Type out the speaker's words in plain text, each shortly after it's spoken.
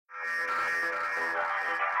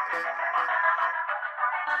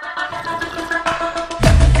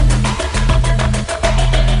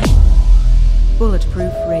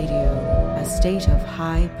Bulletproof Radio, a state of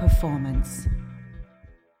high performance.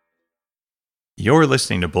 You're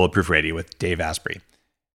listening to Bulletproof Radio with Dave Asprey.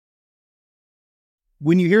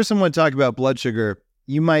 When you hear someone talk about blood sugar,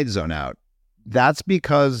 you might zone out. That's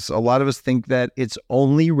because a lot of us think that it's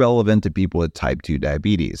only relevant to people with type 2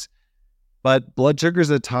 diabetes. But blood sugar is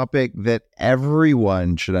a topic that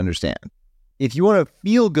everyone should understand. If you want to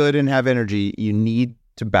feel good and have energy, you need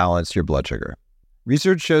to balance your blood sugar.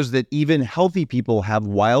 Research shows that even healthy people have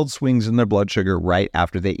wild swings in their blood sugar right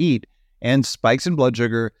after they eat, and spikes in blood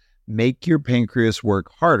sugar make your pancreas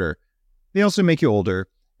work harder. They also make you older,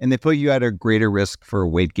 and they put you at a greater risk for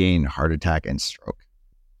weight gain, heart attack, and stroke.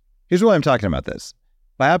 Here's why I'm talking about this.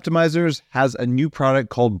 Bioptimizers has a new product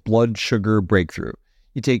called Blood Sugar Breakthrough.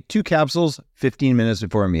 You take 2 capsules 15 minutes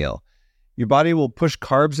before a meal. Your body will push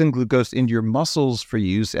carbs and glucose into your muscles for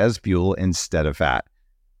use as fuel instead of fat.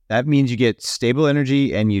 That means you get stable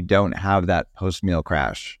energy and you don't have that post-meal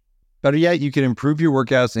crash. Better yet, you can improve your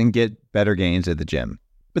workouts and get better gains at the gym.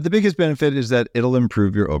 But the biggest benefit is that it'll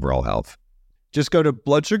improve your overall health. Just go to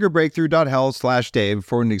bloodsugarbreakthrough.health/Dave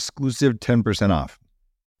for an exclusive 10% off.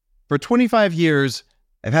 For 25 years,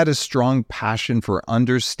 I've had a strong passion for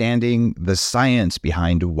understanding the science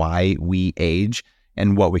behind why we age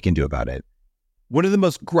and what we can do about it. One of the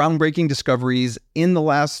most groundbreaking discoveries in the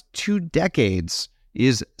last 2 decades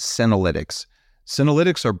is senolytics.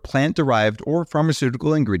 Senolytics are plant-derived or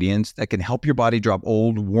pharmaceutical ingredients that can help your body drop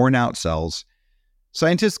old, worn-out cells.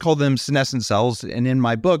 Scientists call them senescent cells, and in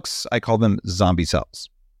my books, I call them zombie cells.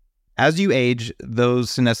 As you age, those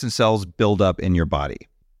senescent cells build up in your body.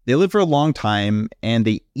 They live for a long time, and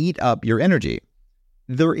they eat up your energy.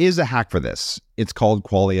 There is a hack for this. It's called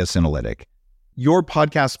Qualia Senolytic. Your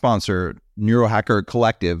podcast sponsor, Neurohacker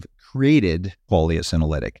Collective, created Qualia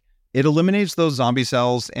Senolytic. It eliminates those zombie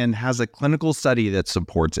cells and has a clinical study that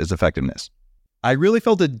supports its effectiveness. I really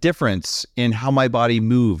felt a difference in how my body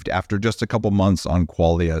moved after just a couple months on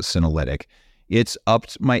Qualia Senolytic. It's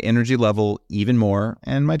upped my energy level even more,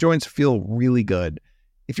 and my joints feel really good.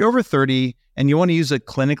 If you're over 30 and you want to use a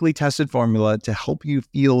clinically tested formula to help you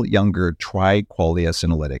feel younger, try Qualia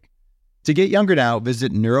Senolytic. To get younger now,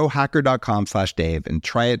 visit neurohacker.com/Dave and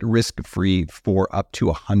try it risk-free for up to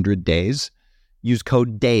 100 days. Use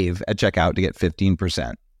code DAVE at checkout to get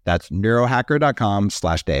 15%. That's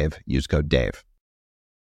neurohacker.com/Dave. Use code DAVE.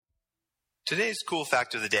 Today's cool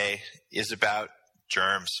fact of the day is about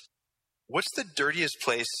germs. What's the dirtiest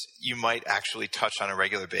place you might actually touch on a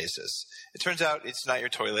regular basis? It turns out it's not your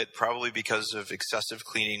toilet, probably because of excessive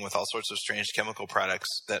cleaning with all sorts of strange chemical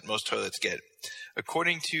products that most toilets get.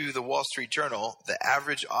 According to the Wall Street Journal, the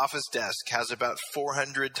average office desk has about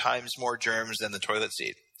 400 times more germs than the toilet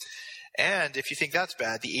seat. And if you think that's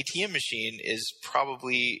bad, the ATM machine is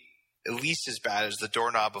probably at least as bad as the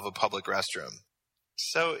doorknob of a public restroom.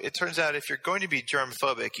 So it turns out if you're going to be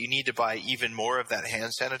germ-phobic, you need to buy even more of that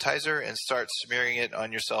hand sanitizer and start smearing it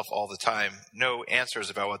on yourself all the time. No answers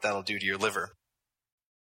about what that'll do to your liver.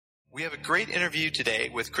 We have a great interview today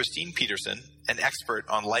with Christine Peterson, an expert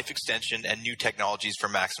on life extension and new technologies for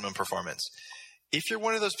maximum performance. If you're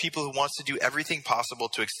one of those people who wants to do everything possible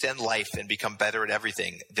to extend life and become better at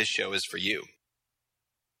everything, this show is for you.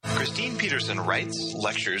 Christine Peterson writes,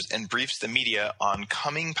 lectures, and briefs the media on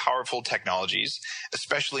coming powerful technologies,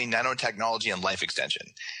 especially nanotechnology and life extension.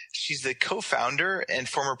 She's the co-founder and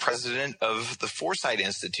former president of the Foresight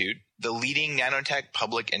Institute, the leading nanotech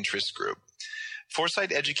public interest group.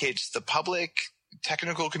 Foresight educates the public,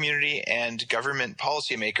 technical community, and government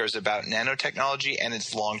policymakers about nanotechnology and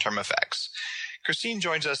its long-term effects. Christine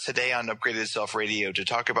joins us today on Upgraded Self Radio to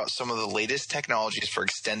talk about some of the latest technologies for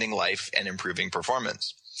extending life and improving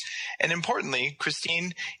performance. And importantly,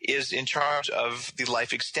 Christine is in charge of the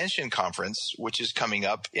Life Extension Conference, which is coming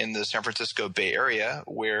up in the San Francisco Bay Area,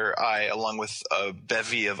 where I, along with a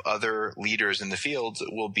bevy of other leaders in the field,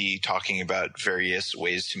 will be talking about various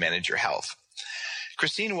ways to manage your health.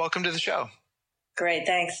 Christine, welcome to the show. Great.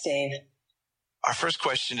 Thanks, Dave. Our first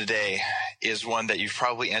question today is one that you've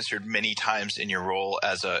probably answered many times in your role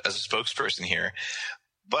as a spokesperson here.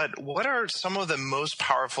 But what are some of the most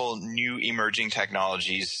powerful new emerging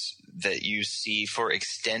technologies that you see for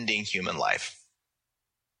extending human life?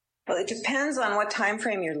 Well, it depends on what time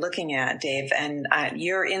frame you're looking at, Dave, and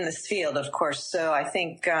you're in this field, of course. So I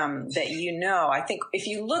think I think if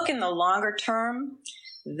you look in the longer term,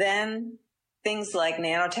 then things like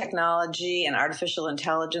nanotechnology and artificial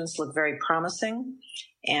intelligence look very promising,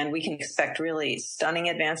 and we can expect really stunning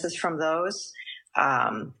advances from those.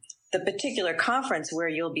 The particular conference where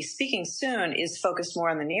you'll be speaking soon is focused more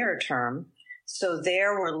on the nearer term. So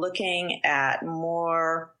there we're looking at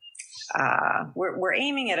more, we're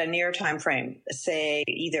aiming at a near time frame, say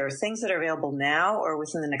either things that are available now or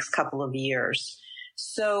within the next couple of years.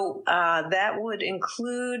 So that would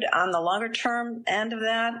include on the longer term end of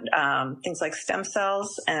that, things like stem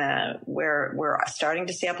cells, where we're starting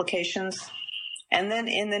to see applications. And then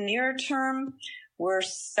in the near term, we're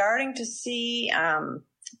starting to see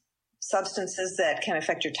substances that can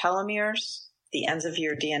affect your telomeres, the ends of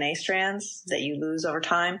your DNA strands that you lose over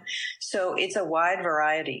time. So it's a wide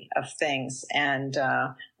variety of things, and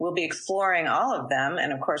we'll be exploring all of them.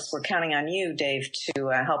 And of course, we're counting on you, Dave, to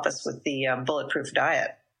help us with the bulletproof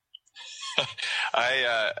diet.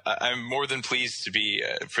 I'm more than pleased to be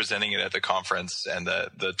presenting it at the conference, and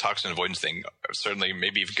the toxin avoidance thing certainly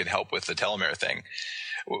maybe even could help with the telomere thing.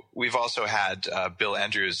 We've also had Bill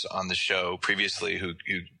Andrews on the show previously who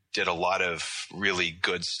did a lot of really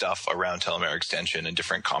good stuff around telomere extension and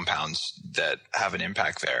different compounds that have an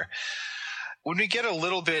impact there. When we get a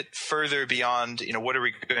little bit further beyond, what are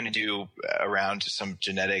we going to do around some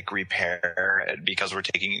genetic repair because we're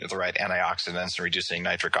taking the right antioxidants and reducing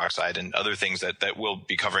nitric oxide and other things that we'll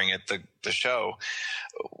be covering at the show,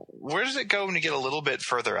 where does it go when you get a little bit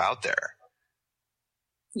further out there?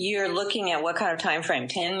 You're looking at what kind of time frame?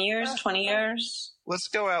 10 years, 20 years? Let's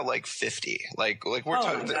go out like 50. Like we're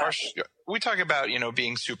talking. We talk about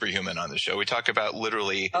being superhuman on the show. We talk about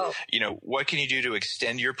literally, what can you do to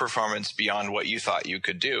extend your performance beyond what you thought you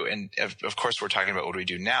could do? And of course, we're talking about what do we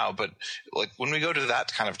do now. But like when we go to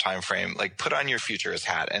that kind of time frame, like put on your futurist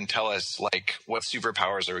hat and tell us like what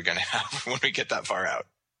superpowers are we going to have when we get that far out?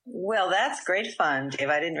 Well, that's great fun, Dave.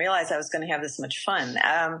 I didn't realize I was going to have this much fun.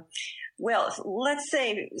 Well, let's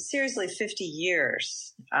say seriously 50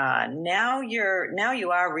 years. Now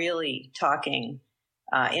you are really talking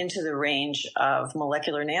into the range of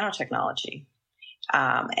molecular nanotechnology.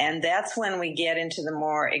 And that's when we get into the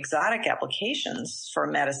more exotic applications for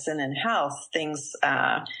medicine and health, things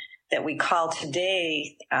that we call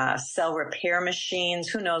today cell repair machines.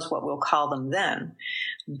 Who knows what we'll call them then?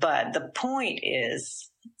 But the point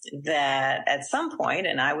is that at some point,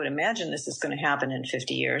 and I would imagine this is going to happen in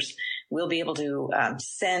 50 years, we'll be able to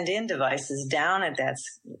send in devices down at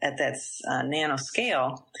that nano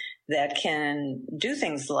scale that can do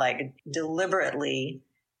things like deliberately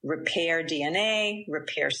repair DNA,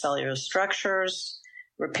 repair cellular structures,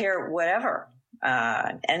 repair whatever.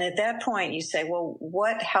 And at that point, you say, well,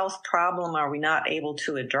 what health problem are we not able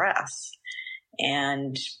to address?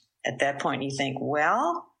 And at that point, you think,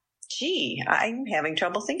 well, gee, I'm having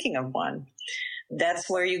trouble thinking of one. That's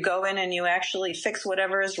where you go in and you actually fix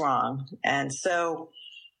whatever is wrong. And so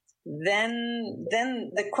then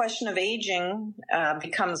the question of aging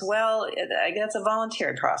becomes, well, I guess a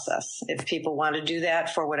voluntary process. If people want to do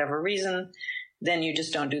that for whatever reason, then you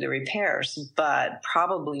just don't do the repairs. But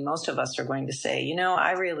probably most of us are going to say,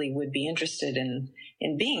 I really would be interested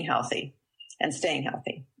in being healthy and staying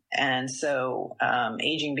healthy. And so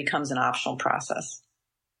aging becomes an optional process.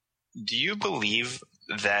 Do you believe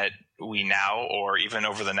that we now, or even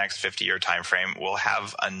over the next 50-year time frame, will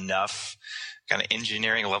have enough kind of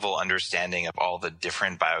engineering level understanding of all the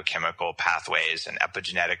different biochemical pathways and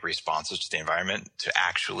epigenetic responses to the environment to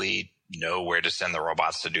actually know where to send the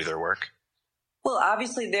robots to do their work? Well,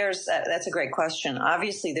 obviously that's a great question.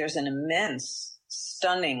 Obviously there's an immense,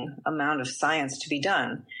 stunning amount of science to be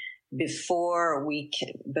done before we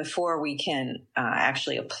can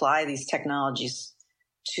actually apply these technologies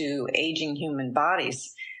to aging human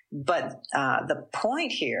bodies. But the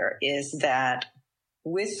point here is that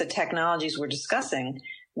with the technologies we're discussing,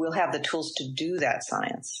 we'll have the tools to do that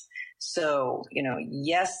science. So,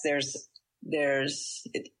 yes,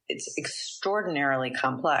 it's extraordinarily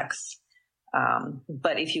complex.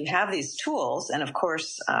 But if you have these tools, and of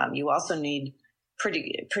course, you also need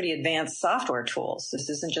pretty advanced software tools. This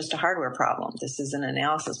isn't just a hardware problem. This is an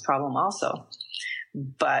analysis problem also.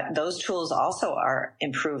 But those tools also are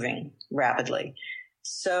improving rapidly.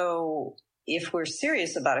 So if we're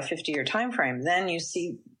serious about a 50-year time frame, then you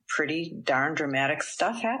see pretty darn dramatic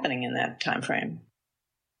stuff happening in that time frame.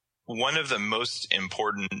 One of the most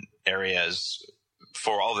important areas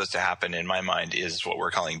for all this to happen in my mind is what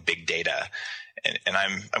we're calling big data. And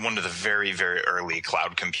I'm one of the very, very early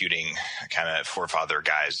cloud computing kind of forefather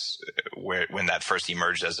guys when that first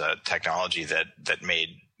emerged as a technology that made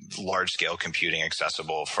large-scale computing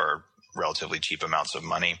accessible for relatively cheap amounts of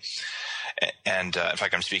money. And in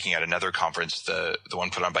fact, I'm speaking at another conference, the one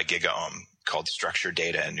put on by GigaOM, called Structured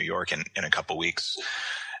Data in New York in a couple weeks.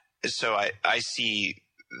 So I see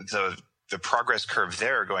the progress curve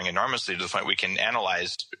there going enormously to the point we can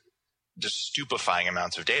analyze just stupefying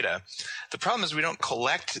amounts of data. The problem is we don't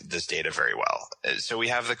collect this data very well. So we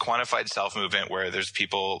have the quantified self movement where there's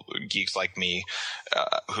people, geeks like me,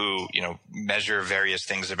 who, measure various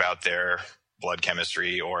things about their blood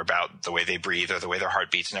chemistry or about the way they breathe or the way their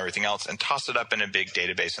heart beats and everything else, and toss it up in a big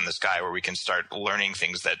database in the sky where we can start learning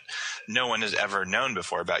things that no one has ever known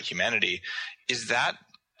before about humanity. Is that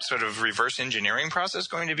sort of reverse engineering process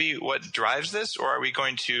going to be what drives this, or are we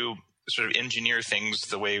going to sort of engineer things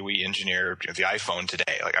the way we engineer the iPhone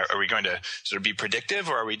today? Like, are we going to sort of be predictive,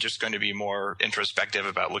 or are we just going to be more introspective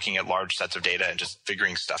about looking at large sets of data and just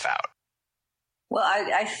figuring stuff out? Well,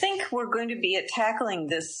 I think we're going to be tackling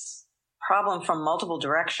this problem from multiple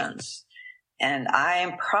directions. And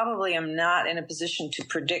I probably am not in a position to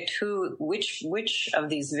predict which of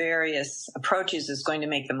these various approaches is going to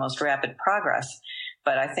make the most rapid progress.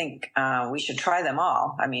 But I think we should try them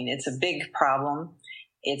all. I mean, it's a big problem.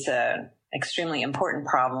 It's an extremely important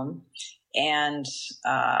problem. And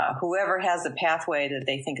whoever has a pathway that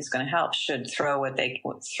they think is going to help should throw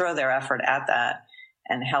their effort at that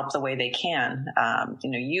and help the way they can.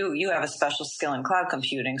 You have a special skill in cloud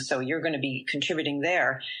computing, so you're going to be contributing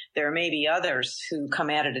there. There may be others who come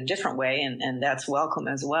at it a different way, and that's welcome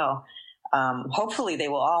as well. Hopefully they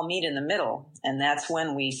will all meet in the middle, and that's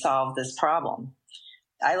when we solve this problem.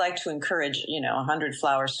 I like to encourage, 100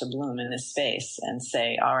 flowers to bloom in this space and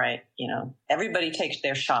say, all right, everybody takes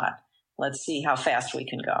their shot. Let's see how fast we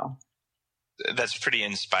can go. That's pretty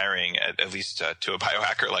inspiring, at least to a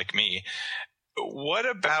biohacker like me. What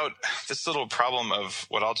about this little problem of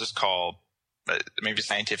what I'll just call maybe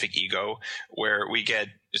scientific ego, where we get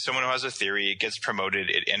someone who has a theory, it gets promoted,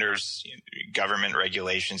 it enters government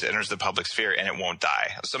regulations, it enters the public sphere, and it won't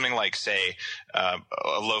die. Something like, say, a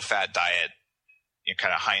low-fat diet,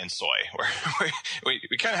 kind of high in soy, where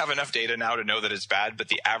we kind of have enough data now to know that it's bad, but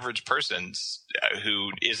the average person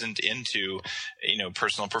who isn't into,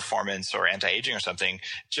 personal performance or anti-aging or something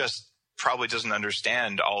just probably doesn't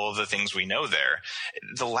understand all of the things we know there.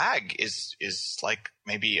 The lag is like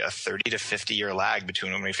maybe a 30 to 50 year lag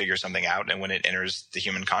between when we figure something out and when it enters the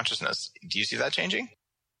human consciousness. Do you see that changing?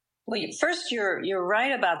 Well, first, you're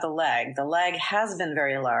right about the lag. The lag has been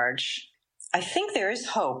very large. I think there is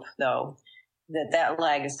hope, though, that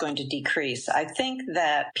lag is going to decrease. I think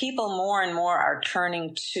that people more and more are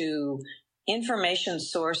turning to information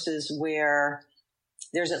sources where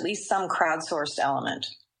there's at least some crowdsourced element,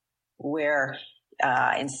 where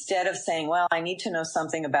instead of saying, well, I need to know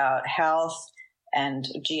something about health, and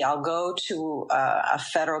I'll go to a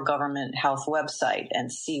federal government health website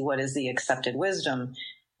and see what is the accepted wisdom,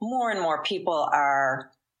 more and more people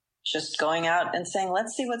are just going out and saying,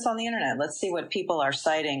 let's see what's on the internet. Let's see what people are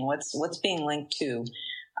citing. What's being linked to.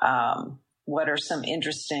 What are some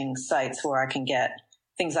interesting sites where I can get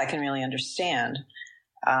things I can really understand.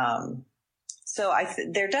 So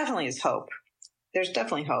there definitely is hope. There's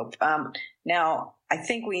definitely hope. Now, I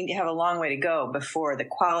think we have a long way to go before the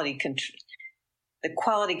quality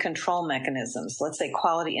control mechanisms, let's say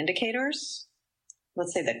quality indicators.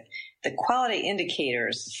 Let's say that the quality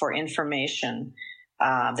indicators for information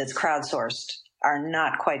that's crowdsourced are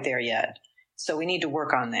not quite there yet. So we need to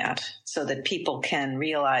work on that so that people can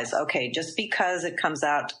realize, okay, just because it comes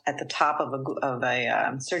out at the top of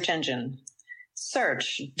a search engine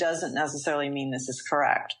search doesn't necessarily mean this is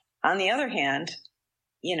correct. On the other hand,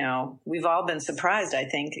 we've all been surprised, I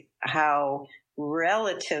think, how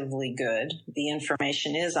relatively good the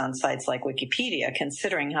information is on sites like Wikipedia,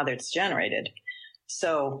 considering how it's generated.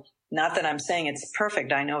 So not that I'm saying it's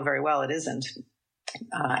perfect. I know very well it isn't.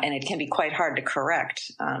 And it can be quite hard to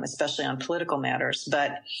correct, especially on political matters.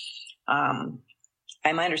 But my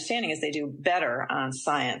understanding is they do better on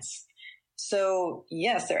science. So,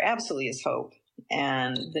 yes, there absolutely is hope.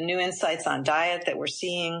 And the new insights on diet that we're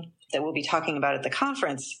seeing, that we'll be talking about at the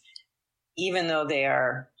conference, even though they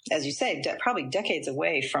are, as you say, probably decades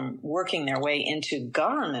away from working their way into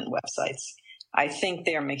government websites, I think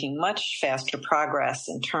they're making much faster progress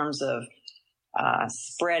in terms of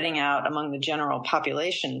spreading out among the general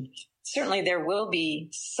population. Certainly there will be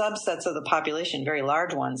subsets of the population, very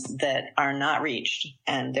large ones, that are not reached,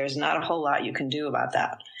 and there's not a whole lot you can do about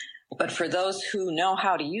that. But for those who know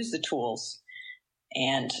how to use the tools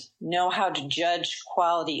and know how to judge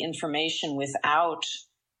quality information without,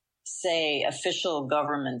 say, official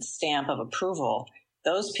government stamp of approval,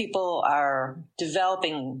 those people are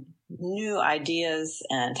developing new ideas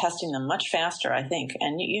and testing them much faster, I think.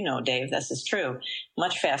 And Dave, this is true,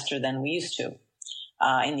 much faster than we used to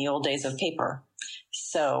in the old days of paper.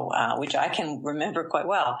 So, which I can remember quite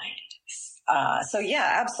well. So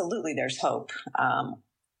yeah, absolutely, there's hope.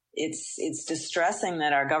 it's distressing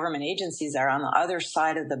that our government agencies are on the other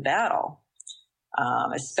side of the battle,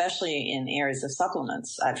 especially in areas of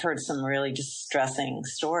supplements. I've heard some really distressing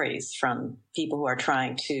stories from people who are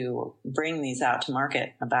trying to bring these out to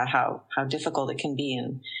market about how difficult it can be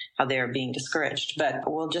and how they're being discouraged. But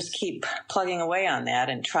we'll just keep plugging away on that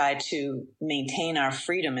and try to maintain our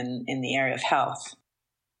freedom in the area of health.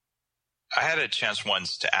 I had a chance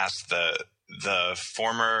once to ask the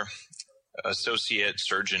former Associate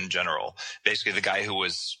Surgeon General, basically the guy who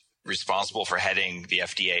was responsible for heading the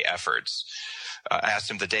FDA efforts. I asked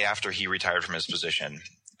him the day after he retired from his position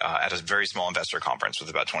at a very small investor conference with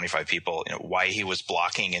about 25 people, why he was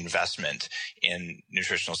blocking investment in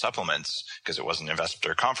nutritional supplements, because it was an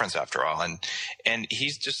investor conference after all. And he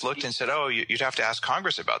just looked and said, "Oh, you'd have to ask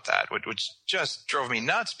Congress about that," which just drove me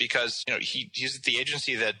nuts, because he's at the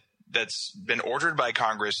agency that's been ordered by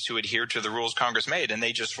Congress to adhere to the rules Congress made, and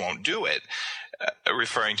they just won't do it,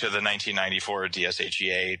 referring to the 1994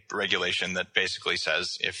 DSHEA regulation that basically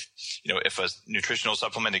says if a nutritional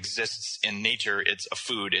supplement exists in nature, it's a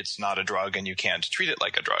food, it's not a drug, and you can't treat it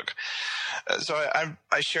like a drug. So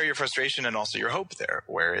I share your frustration and also your hope there,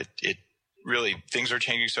 where it really, things are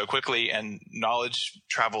changing so quickly and knowledge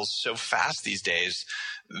travels so fast these days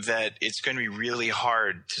that it's going to be really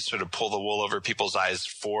hard to sort of pull the wool over people's eyes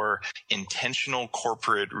for intentional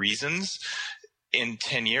corporate reasons in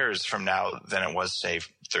 10 years from now than it was, say,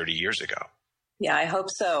 30 years ago. Yeah, I hope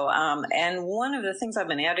so. And one of the things I've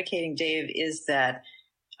been advocating, Dave, is that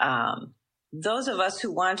those of us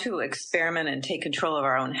who want to experiment and take control of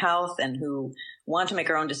our own health and who want to make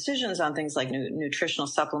our own decisions on things like nutritional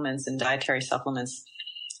supplements and dietary supplements,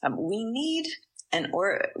 we need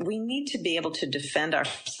to be able to defend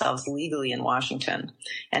ourselves legally in Washington.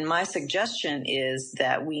 And my suggestion is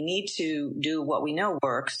that we need to do what we know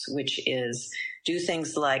works, which is do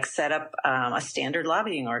things like set up a standard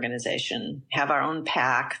lobbying organization, have our own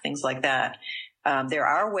PAC, things like that. There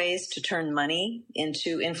are ways to turn money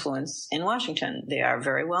into influence in Washington. They are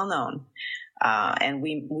very well known. And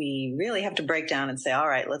we really have to break down and say, all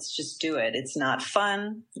right, let's just do it. It's not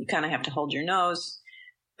fun. You kind of have to hold your nose.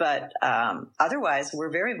 But otherwise, we're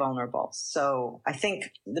very vulnerable. So I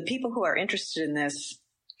think the people who are interested in this,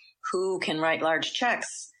 who can write large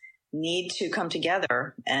checks, need to come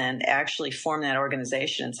together and actually form that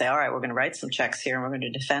organization and say, all right, we're going to write some checks here and we're going to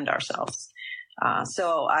defend ourselves.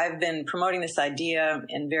 So I've been promoting this idea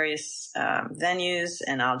in various venues,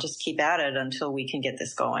 and I'll just keep at it until we can get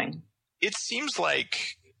this going. It seems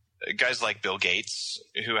like guys like Bill Gates,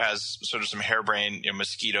 who has sort of some harebrained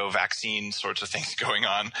mosquito vaccine sorts of things going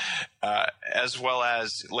on, as well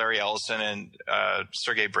as Larry Ellison and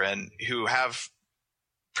Sergey Brin, who have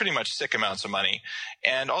pretty much sick amounts of money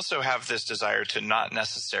and also have this desire to not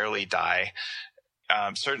necessarily die.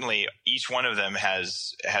 Certainly, each one of them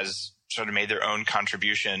has sort of made their own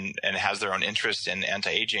contribution and has their own interest in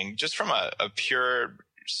anti-aging just from a pure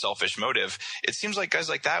selfish motive. It seems like guys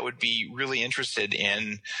like that would be really interested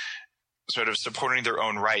in sort of supporting their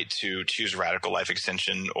own right to choose radical life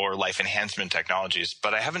extension or life enhancement technologies.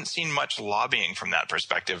 But I haven't seen much lobbying from that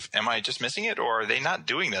perspective. Am I just missing it, or are they not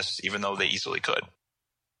doing this even though they easily could?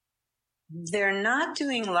 They're not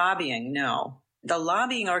doing lobbying, no. The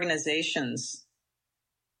lobbying organizations,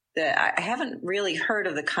 that I haven't really heard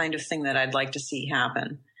of the kind of thing that I'd like to see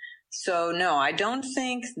happen. So no, I don't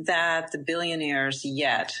think that the billionaires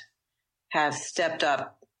yet have stepped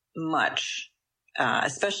up much,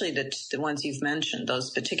 especially the ones you've mentioned.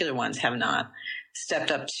 Those particular ones have not stepped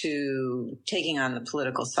up to taking on the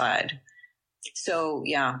political side. So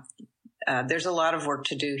yeah, there's a lot of work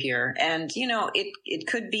to do here. And, it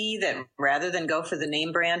could be that rather than go for the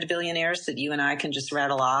name brand billionaires that you and I can just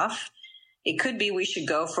rattle off, it could be we should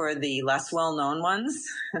go for the less well-known ones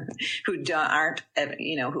who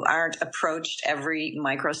aren't approached every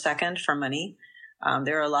microsecond for money.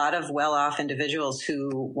 There are a lot of well-off individuals who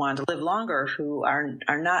want to live longer who are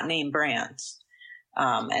not name brands.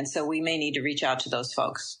 And so we may need to reach out to those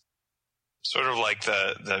folks. Sort of like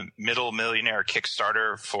the middle millionaire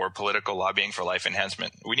Kickstarter for political lobbying for life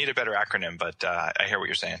enhancement. We need a better acronym, but I hear what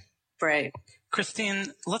you're saying. Right.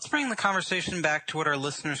 Christine, let's bring the conversation back to what our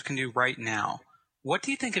listeners can do right now. What do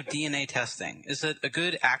you think of DNA testing? Is it a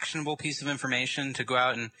good, actionable piece of information to go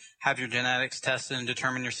out and have your genetics tested and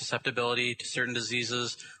determine your susceptibility to certain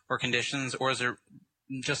diseases or conditions, or is it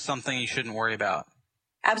just something you shouldn't worry about?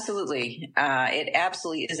 Absolutely. It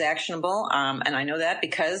absolutely is actionable. And I know that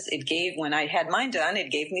because when I had mine done,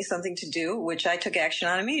 it gave me something to do, which I took action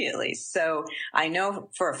on immediately. So I know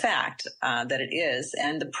for a fact that it is.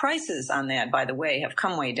 And the prices on that, by the way, have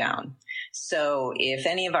come way down. So if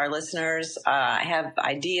any of our listeners have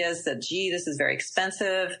ideas that, gee, this is very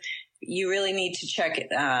expensive, you really need to check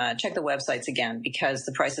the websites again, because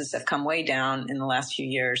the prices have come way down in the last few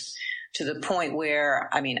years to the point where,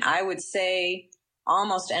 I would say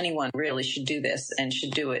almost anyone really should do this and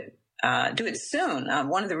should do it soon.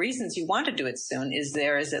 One of the reasons you want to do it soon is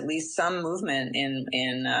there is at least some movement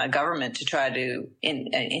in government to try to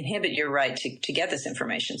inhibit your right to get this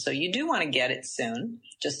information. So you do want to get it soon,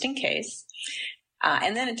 just in case.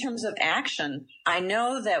 And then in terms of action, I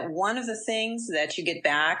know that one of the things that you get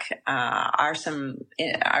back are some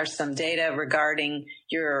data regarding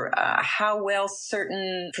your how well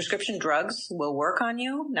certain prescription drugs will work on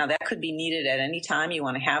you. Now that could be needed at any time. You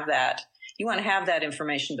want to have that. You want to have that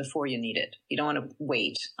information before you need it. You don't want to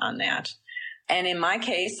wait on that. And in my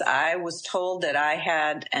case, I was told that I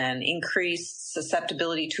had an increased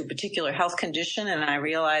susceptibility to a particular health condition, and I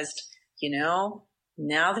realized,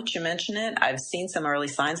 now that you mention it, I've seen some early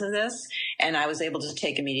signs of this, and I was able to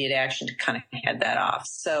take immediate action to kind of head that off.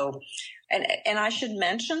 So, and I should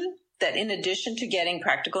mention that in addition to getting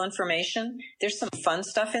practical information, there's some fun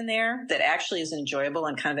stuff in there that actually is enjoyable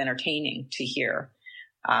and kind of entertaining to hear.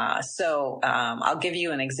 So I'll give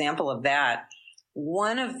you an example of that.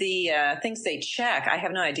 One of the things they check, I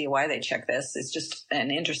have no idea why they check this, it's just an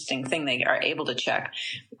interesting thing they are able to check,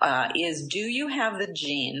 is do you have the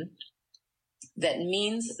gene that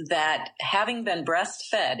means that having been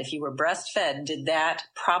breastfed, if you were breastfed, did that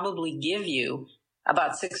probably give you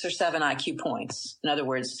about 6 or 7 IQ points? In other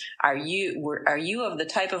words, are you of the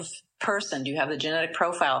type of person, do you have the genetic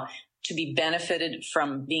profile to be benefited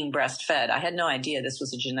from being breastfed? I had no idea this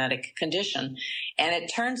was a genetic condition. And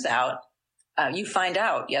it turns out, you find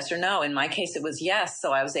out yes or no. In my case, it was yes.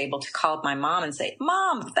 So I was able to call up my mom and say,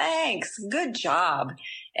 Mom, thanks. Good job.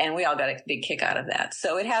 And we all got a big kick out of that.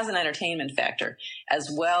 So it has an entertainment factor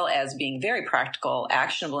as well as being very practical,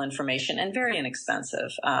 actionable information and very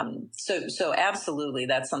inexpensive. So absolutely,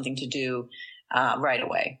 that's something to do right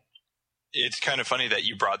away. It's kind of funny that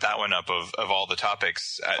you brought that one up of all the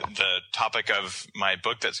topics. The topic of my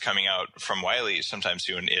book that's coming out from Wiley sometime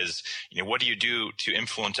soon is, what do you do to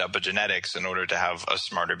influence epigenetics in order to have a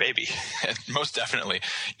smarter baby? Most definitely.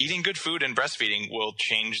 Eating good food and breastfeeding will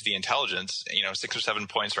change the intelligence. 6 or 7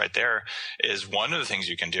 points right there is one of the things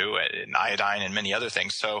you can do, and iodine and many other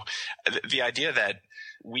things. So the idea that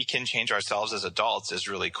we can change ourselves as adults is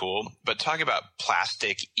really cool. But talk about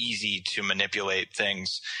plastic, easy to manipulate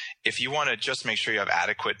things. If you want to just make sure you have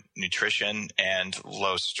adequate nutrition and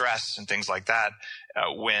low stress and things like that,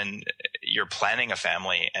 when you're planning a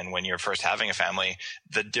family and when you're first having a family,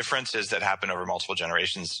 the differences that happen over multiple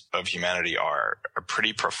generations of humanity are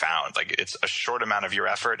pretty profound. Like, it's a short amount of your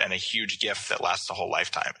effort and a huge gift that lasts a whole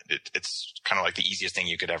lifetime. It's kind of like the easiest thing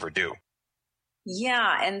you could ever do.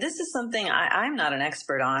 Yeah, and this is something I'm not an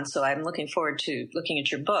expert on, so I'm looking forward to looking at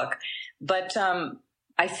your book. But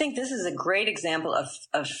I think this is a great example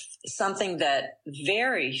of something that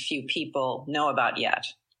very few people know about yet.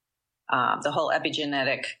 The whole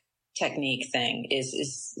epigenetic technique thing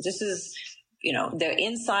is the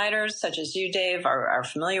insiders such as you, Dave, are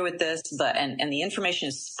familiar with this, and the information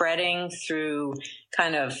is spreading through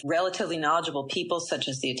kind of relatively knowledgeable people such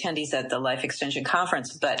as the attendees at the Life Extension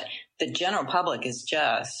Conference. But the general public is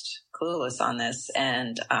just clueless on this,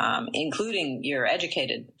 and including your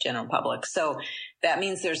educated general public. So that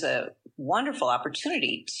means there's a wonderful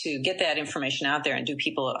opportunity to get that information out there and do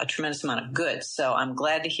people a tremendous amount of good. So I'm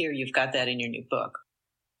glad to hear you've got that in your new book.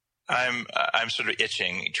 I'm sort of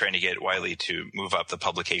itching, trying to get Wiley to move up the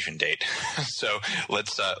publication date. So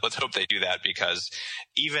let's hope they do that, because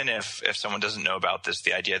even if someone doesn't know about this,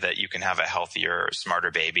 the idea that you can have a healthier, smarter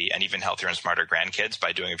baby and even healthier and smarter grandkids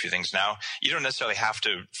by doing a few things now, you don't necessarily have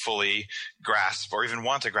to fully grasp or even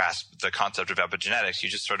want to grasp the concept of epigenetics. You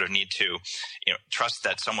just sort of need to, trust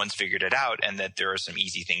that someone's figured it out and that there are some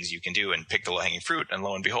easy things you can do and pick the low-hanging fruit. And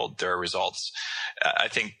lo and behold, there are results. I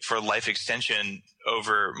think for life extension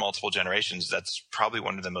over multiple generations, that's probably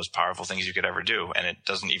one of the most powerful things you could ever do. And it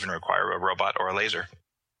doesn't even require a robot or a laser.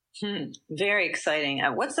 Very exciting.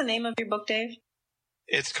 What's the name of your book, Dave?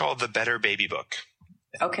 It's called The Better Baby Book.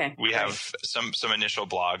 Okay. We have some initial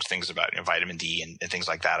blogs, things about vitamin D and things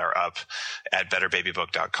like that are up at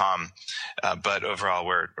betterbabybook.com. But overall,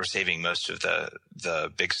 we're saving most of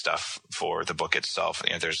the big stuff for the book itself.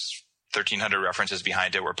 There's 1,300 references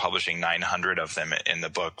behind it. We're publishing 900 of them in the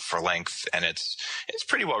book for length, and it's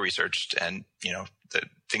pretty well researched, and the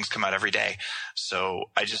things come out every day. So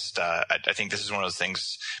I just I think this is one of those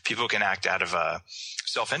things people can act out of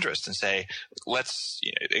self-interest and say, let's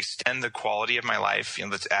extend the quality of my life,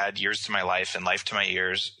 let's add years to my life and life to my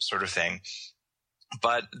years, sort of thing.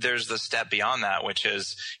 But there's the step beyond that, which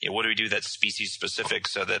is, what do we do that's species specific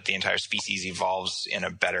so that the entire species evolves in a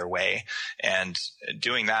better way? And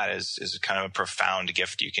doing that is kind of a profound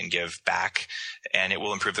gift you can give back, and it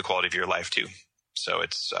will improve the quality of your life too. So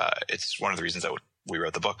it's one of the reasons that we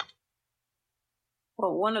wrote the book.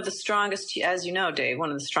 Well, one of the strongest, as you know, Dave, one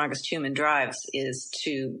of the strongest human drives is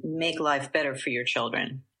to make life better for your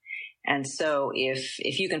children. And so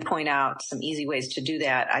if you can point out some easy ways to do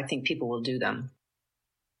that, I think people will do them.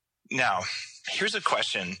 Now, here's a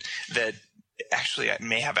question that actually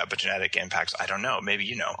may have epigenetic impacts. I don't know. Maybe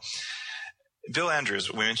you know. Bill Andrews,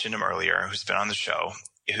 we mentioned him earlier, who's been on the show,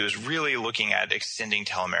 who's really looking at extending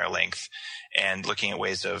telomere length and looking at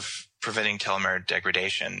ways of preventing telomere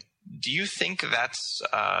degradation. Do you think that's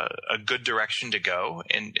a good direction to go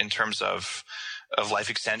in terms of life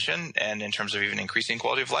extension and in terms of even increasing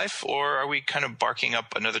quality of life? Or are we kind of barking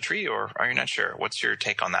up another tree, or are you not sure? What's your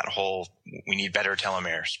take on that whole, we need better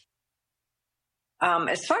telomeres?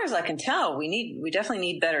 As far as I can tell, we definitely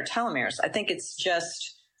need better telomeres. I think it's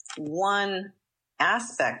just one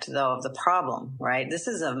aspect, though, of the problem, right? This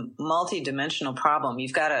is a multi-dimensional problem.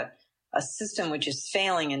 You've got a system which is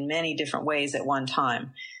failing in many different ways at one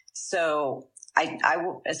time. So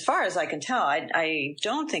as far as I can tell, I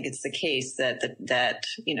don't think it's the case that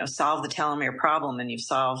solve the telomere problem and you've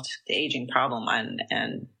solved the aging problem.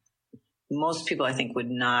 And most people, I think,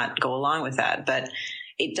 would not go along with that. But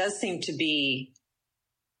it does seem to be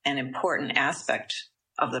an important aspect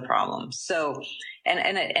of the problem. So,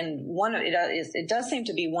 it does seem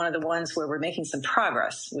to be one of the ones where we're making some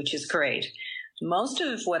progress, which is great. Most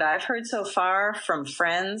of what I've heard so far from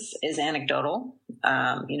friends is anecdotal.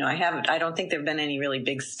 I don't think there've been any really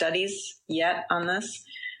big studies yet on this.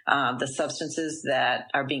 The substances that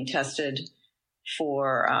are being tested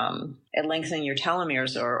for lengthening your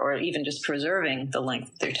telomeres or even just preserving the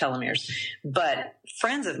length of their telomeres. But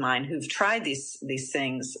friends of mine who've tried these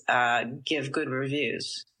things give good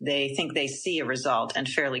reviews. They think they see a result, and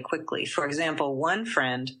fairly quickly. For example, one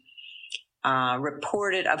friend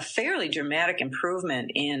reported a fairly dramatic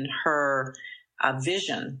improvement in her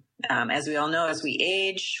vision. As we all know, as we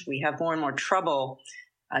age, we have more and more trouble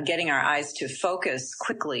getting our eyes to focus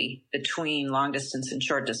quickly between long distance and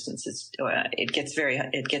short distance. It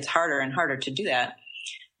gets harder and harder to do that.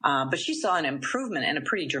 But she saw an improvement, and a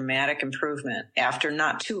pretty dramatic improvement, after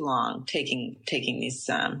not too long taking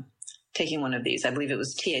one of these. I believe it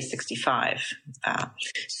was TA65.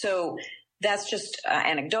 So that's just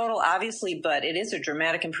anecdotal, obviously, but it is a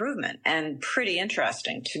dramatic improvement and pretty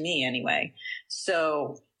interesting to me anyway.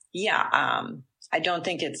 So yeah, I don't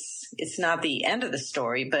think it's not the end of the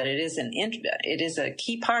story, but it is a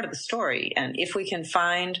key part of the story. And if we can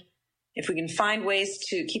find ways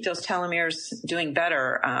to keep those telomeres doing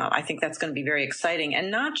better, I think that's going to be very exciting. And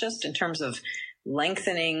not just in terms of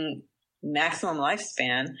lengthening maximum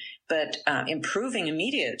lifespan, but improving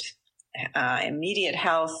immediate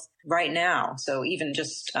health right now. So even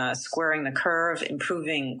just squaring the curve,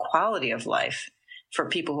 improving quality of life for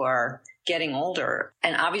people who are getting older.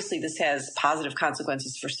 And obviously this has positive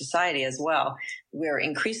consequences for society as well. We're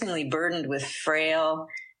increasingly burdened with frail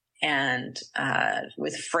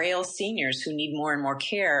seniors who need more and more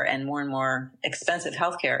care and more expensive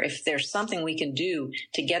healthcare. If there's something we can do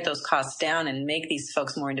to get those costs down and make these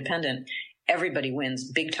folks more independent, everybody wins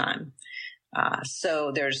big time.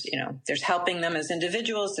 So there's helping them as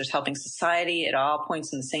individuals, there's helping society. It all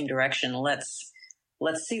points in the same direction. Let's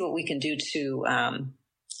see what we can do to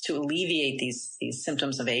alleviate these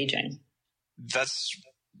symptoms of aging. That's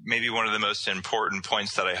maybe one of the most important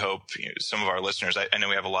points that I hope some of our listeners, I know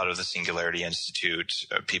we have a lot of the Singularity Institute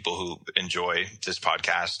people who enjoy this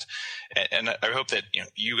podcast. And I hope that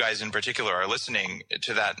you guys in particular are listening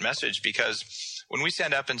to that message, because when we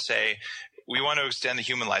stand up and say, we want to extend the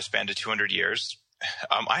human lifespan to 200 years,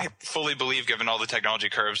 I fully believe, given all the technology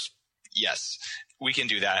curves, yes, we can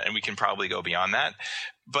do that, and we can probably go beyond that.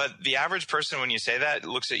 But the average person, when you say that,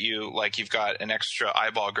 looks at you like you've got an extra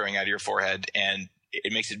eyeball growing out of your forehead, and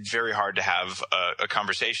it makes it very hard to have a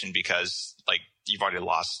conversation, because you've already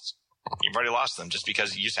lost them just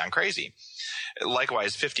because you sound crazy.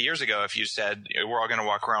 Likewise, 50 years ago, if you said we're all going to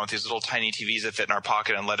walk around with these little tiny TVs that fit in our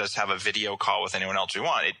pocket and let us have a video call with anyone else we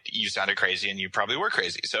want, you sounded crazy, and you probably were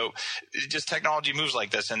crazy. So just technology moves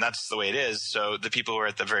like this, and that's the way it is. So the people who are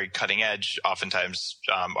at the very cutting edge oftentimes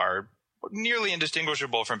are nearly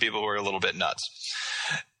indistinguishable from people who are a little bit nuts.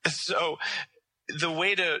 So the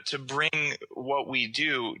way to bring what we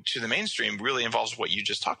do to the mainstream really involves what you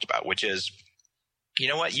just talked about, which is, you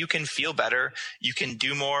know what? You can feel better. You can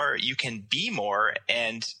do more. You can be more.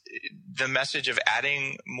 And the message of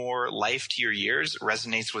adding more life to your years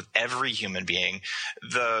resonates with every human being.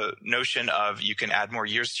 The notion of you can add more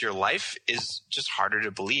years to your life is just harder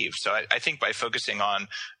to believe. So I think by focusing on,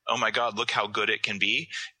 oh my God, look how good it can be.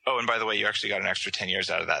 Oh, and by the way, you actually got an extra 10 years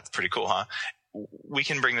out of that. It's pretty cool, huh? We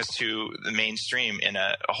can bring this to the mainstream in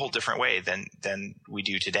a whole different way than we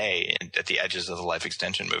do today at the edges of the life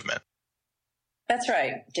extension movement. That's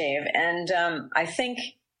right, Dave. And I think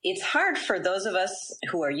it's hard for those of us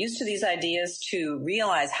who are used to these ideas to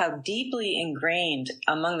realize how deeply ingrained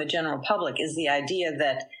among the general public is the idea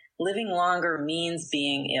that living longer means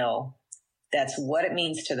being ill. That's what it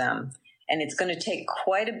means to them. And it's going to take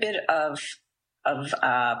quite a bit of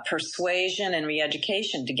persuasion and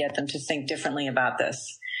re-education to get them to think differently about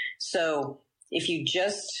this. So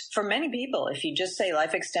for many people, if you just say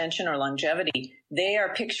life extension or longevity, they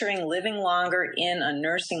are picturing living longer in a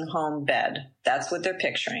nursing home bed. That's what they're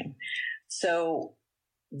picturing. So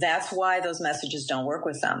that's why those messages don't work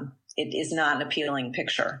with them. It is not an appealing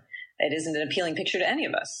picture. It isn't an appealing picture to any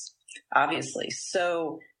of us, obviously.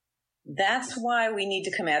 So that's why we need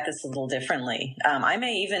to come at this a little differently. I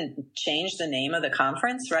may even change the name of the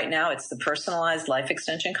conference. Right now, it's the Personalized Life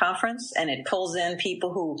Extension Conference, and it pulls in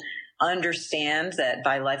people who understand that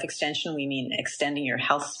by life extension, we mean extending your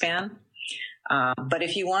health span. But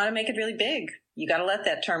if you want to make it really big, you got to let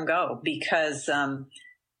that term go, because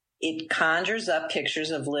it conjures up pictures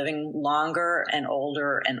of living longer and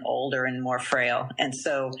older and more frail. And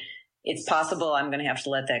so it's possible I'm going to have to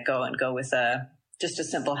let that go and go with just a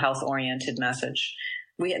simple health-oriented message.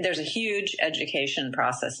 There's a huge education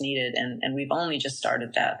process needed, and we've only just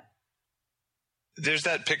started that. There's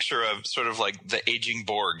that picture of sort of like the aging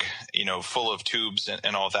Borg, full of tubes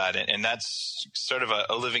and all that. And that's sort of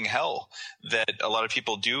a living hell that a lot of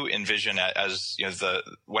people do envision as,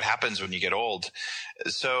 what happens when you get old.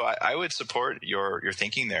 So I would support your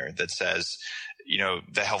thinking there that says,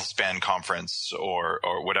 the health span conference or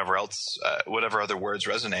whatever else, whatever other words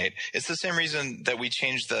resonate. It's the same reason that we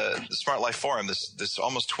changed the Smart Life Forum, this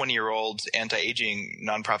almost 20-year-old anti-aging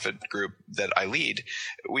nonprofit group that I lead.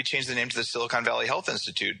 We changed the name to the Silicon Valley Health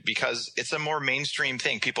Institute because it's a more mainstream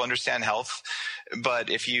thing. People understand health, but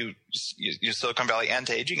if you Silicon Valley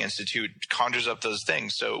Anti-Aging Institute conjures up those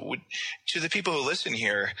things. So to the people who listen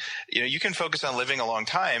here, you can focus on living a long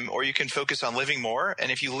time, or you can focus on living more.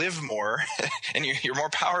 And if you live more and you're more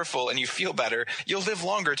powerful and you feel better, you'll live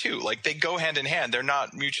longer too. Like, they go hand in hand. They're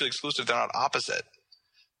not mutually exclusive. They're not opposite.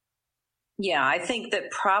 Yeah, I think that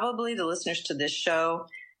probably the listeners to this show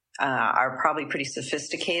are probably pretty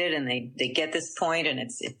sophisticated, and they get this point, and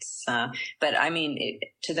but I mean,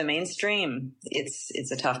 to the mainstream,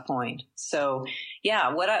 it's a tough point. So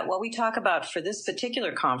yeah, what we talk about for this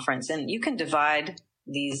particular conference, and you can divide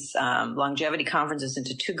these longevity conferences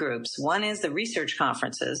into two groups. One is the research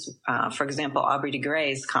conferences, for example, Aubrey de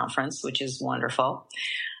Grey's conference, which is wonderful,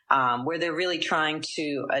 where they're really trying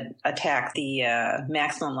to attack the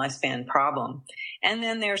maximum lifespan problem. And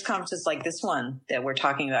then there's conferences like this one that we're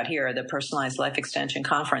talking about here, the Personalized Life Extension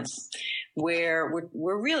Conference, where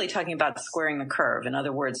we're really talking about squaring the curve. In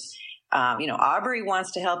other words, Aubrey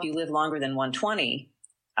wants to help you live longer than 120.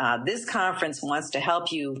 This conference wants to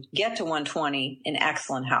help you get to 120 in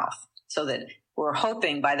excellent health, so that we're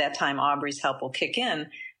hoping by that time Aubrey's help will kick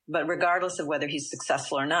in. But regardless of whether he's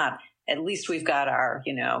successful or not, at least we've got our,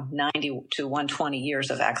 90 to 120 years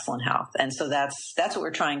of excellent health. And so that's what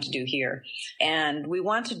we're trying to do here. And we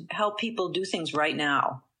want to help people do things right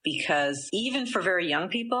now, because even for very young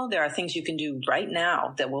people, there are things you can do right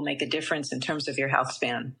now that will make a difference in terms of your health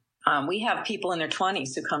span. We have people in their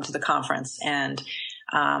 20s who come to the conference, and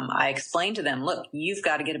I explain to them, look, you've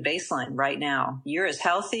got to get a baseline right now. You're as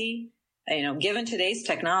healthy, given today's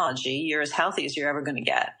technology, you're as healthy as you're ever going to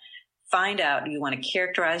get. Find out, you want to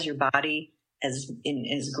characterize your body in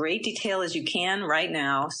as great detail as you can right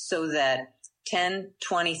now, so that 10,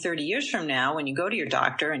 20, 30 years from now, when you go to your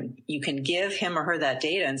doctor and you can give him or her that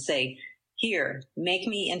data and say, here, make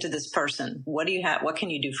me into this person. What do you have? What can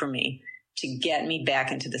you do for me to get me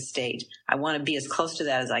back into the state? I want to be as close to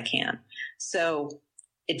that as I can. So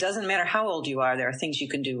it doesn't matter how old you are. There are things you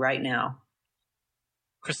can do right now.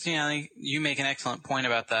 Christina, you make an excellent point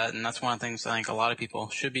about that, and that's one of the things I think a lot of people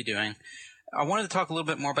should be doing. I wanted to talk a little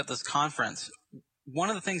bit more about this conference. One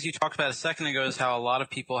of the things you talked about a second ago is how a lot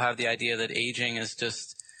of people have the idea that aging is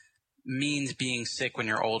just means being sick when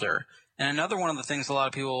you're older. And another one of the things a lot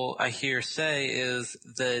of people I hear say is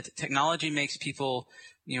that technology makes people,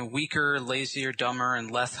 weaker, lazier, dumber,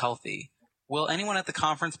 and less healthy. Will anyone at the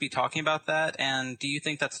conference be talking about that? And do you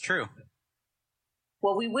think that's true?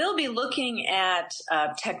 Well, we will be looking at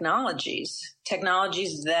technologies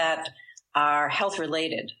that are health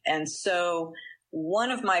related. And so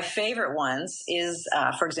one of my favorite ones is,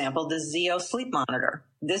 for example, the Zeo sleep monitor.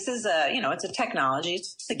 This is it's a technology,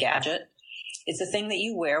 it's a gadget. It's a thing that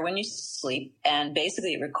you wear when you sleep, and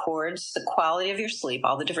basically it records the quality of your sleep,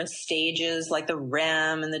 all the different stages like the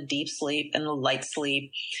REM and the deep sleep and the light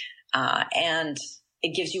sleep. And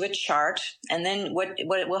it gives you a chart. And then what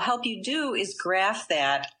it will help you do is graph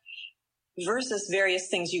that versus various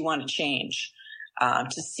things you want to change.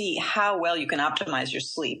 To see how well you can optimize your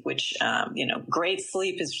sleep, which, great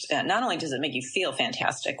sleep is not only does it make you feel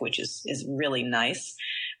fantastic, which is really nice,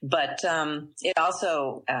 but it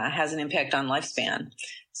also has an impact on lifespan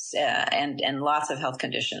and lots of health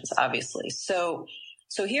conditions, obviously. So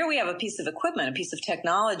here we have a piece of equipment, a piece of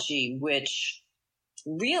technology, which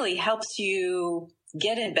really helps you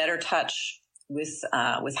get in better touch with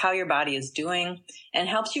how your body is doing, and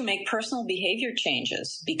helps you make personal behavior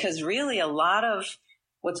changes, because really a lot of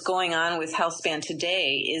what's going on with health span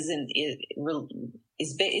today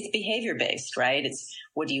it's behavior based, right? It's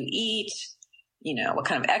what do you eat? What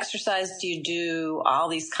kind of exercise do you do? All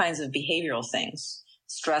these kinds of behavioral things,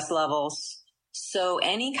 stress levels. So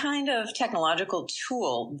any kind of technological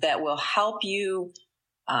tool that will help you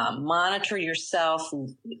monitor yourself,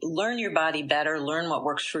 learn your body better, learn what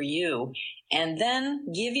works for you, and then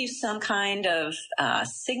give you some kind of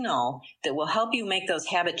signal that will help you make those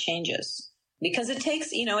habit changes. Because it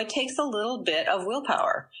takes a little bit of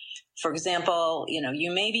willpower. For example,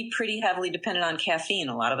 you may be pretty heavily dependent on caffeine.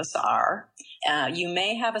 A lot of us are. You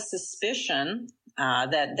may have a suspicion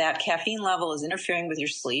that caffeine level is interfering with your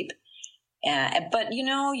sleep. But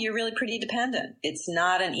you're really pretty dependent. It's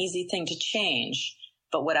not an easy thing to change.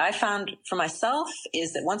 But what I found for myself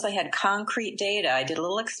is that once I had concrete data, I did a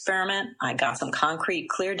little experiment. I got some concrete,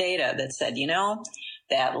 clear data that said,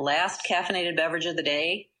 that last caffeinated beverage of the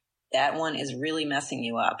day, that one is really messing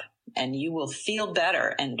you up. And you will feel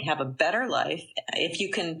better and have a better life if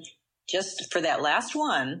you can just, for that last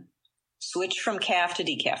one, switch from caf to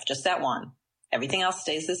decaf, just that one. Everything else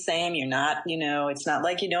stays the same. You're not, it's not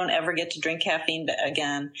like you don't ever get to drink caffeine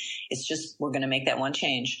again. It's just, we're going to make that one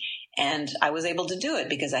change. And I was able to do it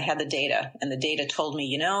because I had the data, and the data told me,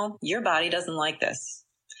 your body doesn't like this.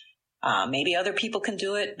 Maybe other people can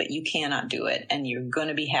do it, but you cannot do it. And you're going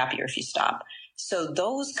to be happier if you stop. So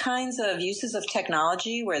those kinds of uses of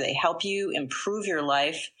technology where they help you improve your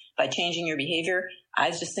life by changing your behavior,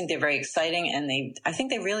 I just think they're very exciting, and I think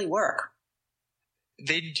they really work.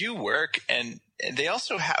 They do work, and they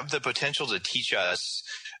also have the potential to teach us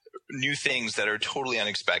new things that are totally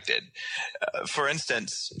unexpected. For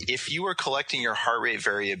instance, if you were collecting your heart rate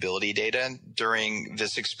variability data during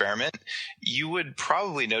this experiment, you would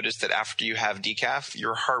probably notice that after you have decaf,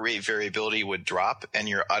 your heart rate variability would drop and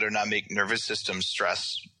your autonomic nervous system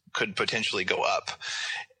stress could potentially go up.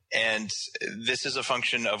 And this is a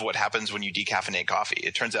function of what happens when you decaffeinate coffee.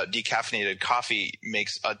 It turns out decaffeinated coffee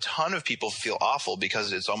makes a ton of people feel awful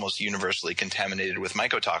because it's almost universally contaminated with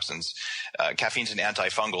mycotoxins. Caffeine's an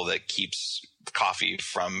antifungal that keeps coffee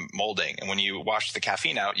from molding. And when you wash the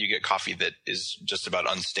caffeine out, you get coffee that is just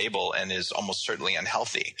about unstable and is almost certainly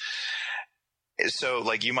unhealthy.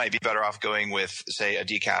 So you might be better off going with, say, a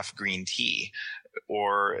decaf green tea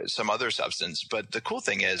or some other substance. But the cool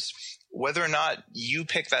thing is, whether or not you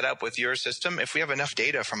pick that up with your system, if we have enough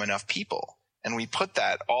data from enough people and we put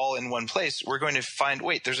that all in one place, we're going to find,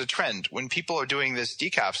 wait, there's a trend. When people are doing this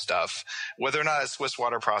decaf stuff, whether or not it's Swiss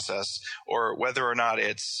water process or whether or not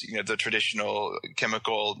it's, the traditional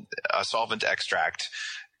chemical solvent extract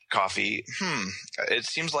coffee, it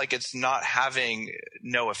seems like it's not having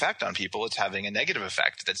no effect on people. It's having a negative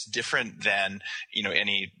effect that's different than,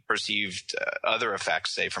 any perceived other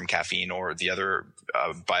effects, say from caffeine or the other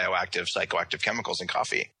bioactive, psychoactive chemicals in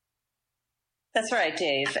coffee. That's right,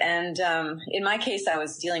 Dave. And in my case, I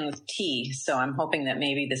was dealing with tea, so I'm hoping that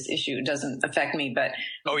maybe this issue doesn't affect me. But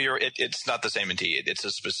it's not the same in tea. It's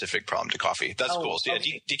a specific problem to coffee. That's cool. So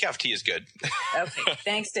okay. Decaf tea is good. Okay,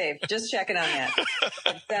 thanks, Dave. Just checking on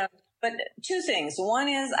that. But two things. One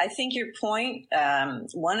is, I think your point,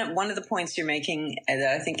 one of the points you're making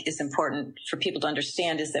that I think is important for people to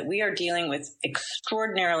understand is that we are dealing with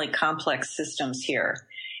extraordinarily complex systems here.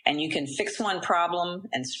 And you can fix one problem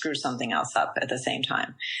and screw something else up at the same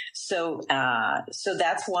time. So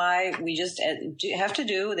that's why we just have to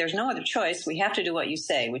do, there's no other choice. We have to do what you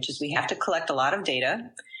say, which is we have to collect a lot of data.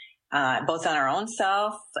 both on our own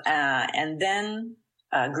self and then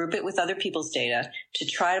group it with other people's data to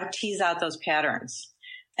try to tease out those patterns.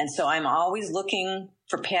 And so I'm always looking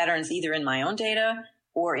for patterns either in my own data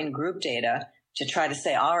or in group data to try to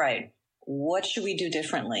say, all right, what should we do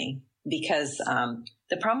differently? Because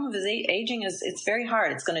the problem with aging is it's very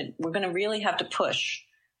hard. We're going to really have to push.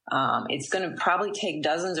 It's going to probably take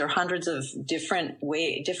dozens or hundreds of different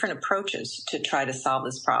approaches to try to solve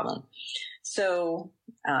this problem. So,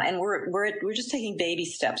 and we're just taking baby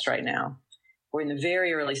steps right now. We're in the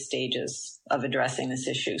very early stages of addressing this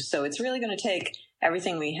issue. So it's really going to take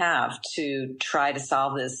everything we have to try to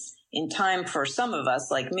solve this in time for some of us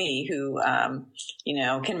like me who,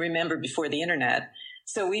 can remember before the internet.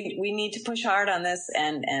 So we need to push hard on this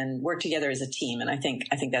and work together as a team. And I think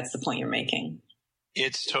that's the point you're making.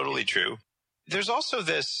 It's totally true. There's also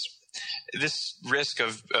this risk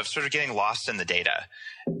of sort of getting lost in the data.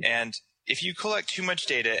 And if you collect too much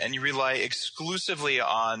data and you rely exclusively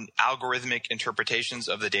on algorithmic interpretations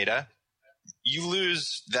of the data, you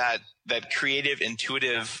lose that creative,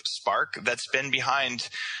 intuitive spark that's been behind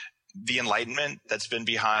the Enlightenment, that's been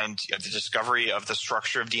behind the discovery of the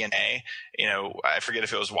structure of DNA. I forget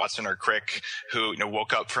if it was Watson or Crick who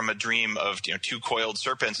woke up from a dream of two coiled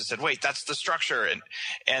serpents and said, "Wait, that's the structure."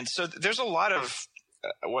 And so there's a lot of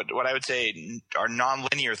what I would say are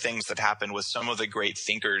nonlinear things that happen with some of the great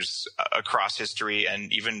thinkers across history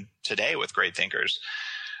and even today with great thinkers.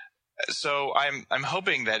 So I'm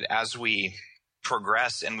hoping that as we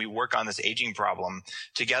progress and we work on this aging problem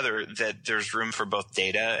together, that there's room for both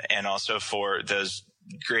data and also for those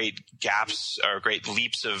great gaps or great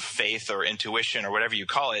leaps of faith or intuition or whatever you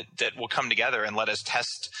call it that will come together and let us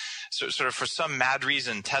test, sort of for some mad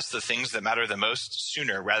reason, test the things that matter the most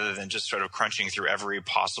sooner rather than just sort of crunching through every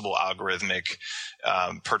possible algorithmic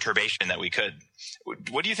perturbation that we could.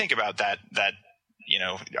 What do you think about that?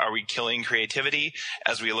 Are we killing creativity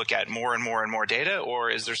as we look at more and more and more data, or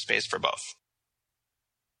is there space for both?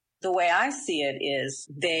 The way I see it is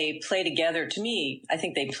they play together. To me, I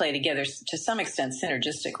think they play together to some extent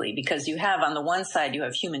synergistically, because you have on the one side, you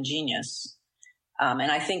have human genius.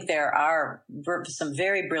 And I think there are some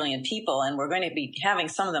very brilliant people, and we're going to be having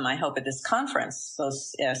some of them, I hope, at this conference, both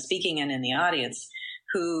speaking and in the audience,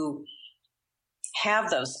 who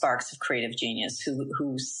have those sparks of creative genius,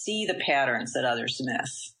 who see the patterns that others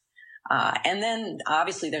miss. And then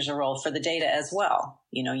obviously there's a role for the data as well.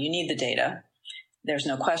 You need the data. There's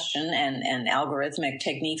no question, and algorithmic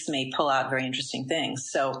techniques may pull out very interesting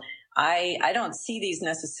things. So I don't see these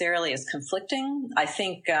necessarily as conflicting. I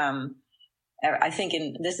think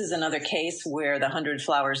this is another case where the 100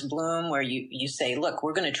 flowers bloom, where you say, look,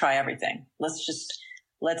 we're going to try everything. Let's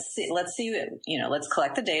see, let's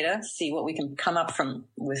collect the data, see what we can come up from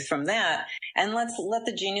that, and let's let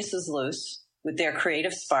the geniuses loose with their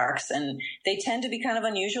creative sparks. And they tend to be kind of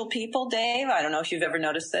unusual people, Dave. I don't know if you've ever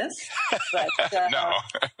noticed this, but no.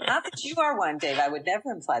 Not that you are one, Dave. I would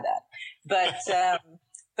never imply that.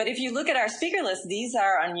 But if you look at our speaker list, these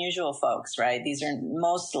are unusual folks, right? These are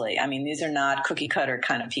these are not cookie cutter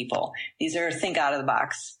kind of people. These are think out of the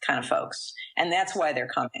box kind of folks. And that's why they're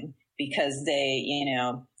coming, because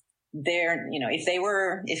if they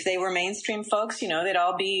were mainstream folks, they'd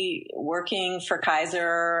all be working for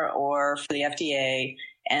Kaiser or for the FDA,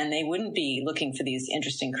 and they wouldn't be looking for these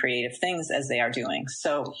interesting creative things as they are doing.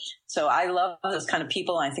 So I love those kind of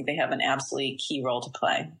people. And I think they have an absolutely key role to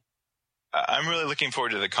play. I'm really looking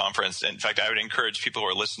forward to the conference. In fact, I would encourage people who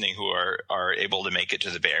are listening who are able to make it to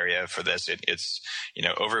the Bay Area for this. It's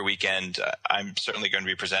over a weekend. I'm certainly going to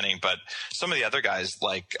be presenting, but some of the other guys,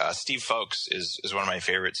 like Steve Folks, is one of my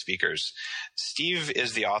favorite speakers. Steve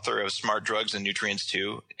is the author of Smart Drugs and Nutrients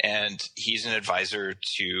Too, and he's an advisor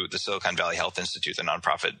to the Silicon Valley Health Institute, the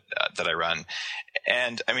nonprofit that I run.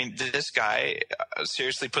 And this guy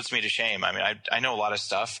seriously puts me to shame. I know a lot of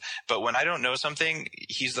stuff, but when I don't know something,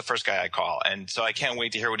 he's the first guy I call. And so I can't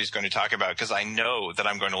wait to hear what he's going to talk about, because I know that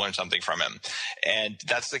I'm going to learn something from him. And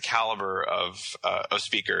that's the caliber of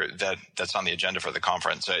speaker that's on the agenda for the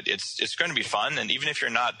conference. It's going to be fun. And even if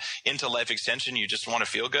you're not into life extension, you just want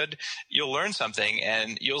to feel good, you'll learn something,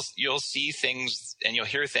 and you'll see things and you'll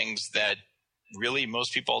hear things that really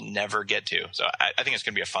most people never get to. So I think it's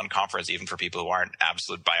going to be a fun conference, even for people who aren't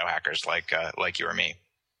absolute biohackers like you or me.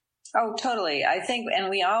 Oh, totally. I think, and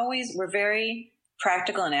we're very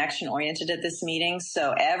practical and action oriented at this meeting.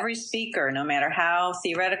 So every speaker, no matter how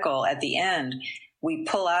theoretical, at the end, we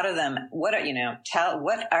pull out of them, what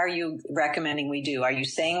are you recommending we do? Are you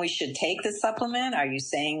saying we should take this supplement? Are you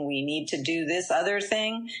saying we need to do this other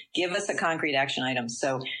thing? Give us a concrete action item.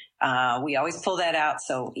 So we always pull that out.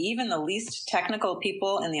 So even the least technical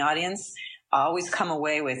people in the audience always come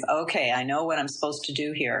away with, okay, I know what I'm supposed to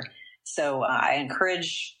do here. So I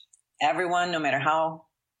encourage everyone, no matter how,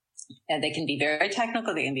 and they can be very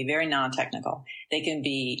technical, they can be very non-technical. They can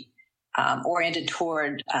be oriented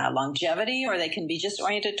toward longevity, or they can be just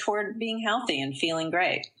oriented toward being healthy and feeling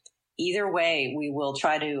great. Either way, we will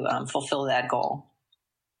try to fulfill that goal.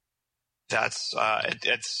 It's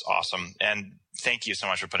awesome. And thank you so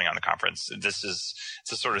much for putting on the conference. It's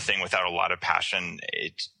the sort of thing without a lot of passion,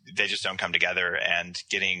 they just don't come together, and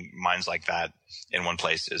getting minds like that in one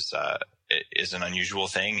place is an unusual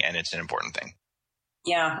thing, and it's an important thing.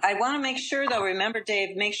 Yeah. I want to make sure, though, remember,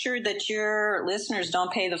 Dave, make sure that your listeners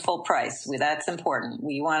don't pay the full price. That's important.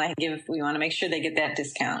 We want to make sure they get that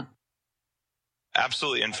discount.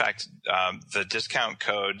 Absolutely. In fact, the discount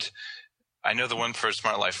code, I know the one for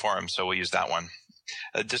Smart Life Forum, so we'll use that one.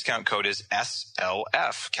 The discount code is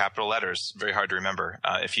SLF, capital letters. Very hard to remember.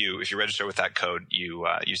 If you register with that code, you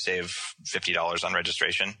save $50 on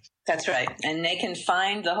registration. That's right. And they can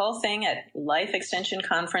find the whole thing at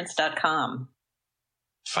lifeextensionconference.com.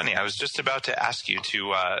 Funny, I was just about to ask you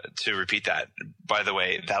to repeat that. By the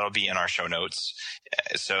way, that'll be in our show notes,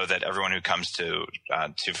 so that everyone who comes to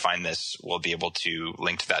find this will be able to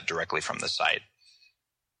link to that directly from the site.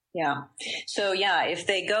 Yeah. So if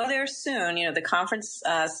they go there soon, the conference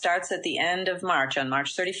starts at the end of March, on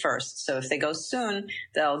March 31st. So if they go soon,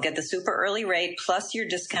 they'll get the super early rate plus your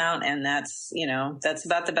discount, and that's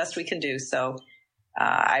about the best we can do. So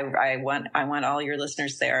I want all your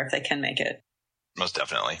listeners there if they can make it. Most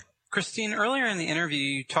definitely. Christine, earlier in the interview,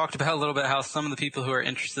 you talked about a little bit how some of the people who are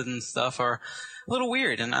interested in stuff are a little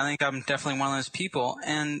weird, and I think I'm definitely one of those people.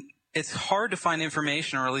 And it's hard to find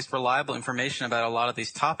information, or at least reliable information, about a lot of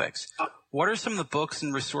these topics. What are some of the books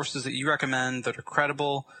and resources that you recommend that are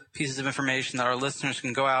credible pieces of information that our listeners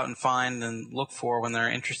can go out and find and look for when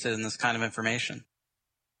they're interested in this kind of information?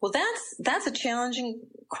 Well, that's a challenging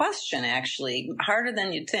question, actually, harder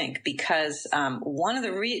than you'd think, because one of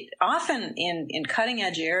the often in cutting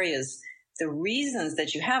edge areas, the reasons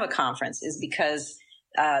that you have a conference is because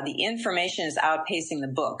the information is outpacing the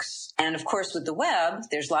books. And of course, with the web,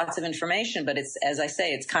 there's lots of information, but it's, as I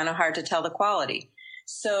say, it's kind of hard to tell the quality.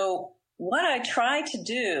 So what I try to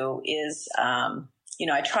do is,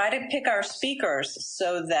 I try to pick our speakers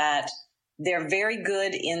so that they're very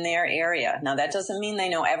good in their area. Now, that doesn't mean they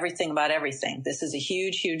know everything about everything. This is a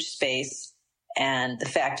huge, huge space. And the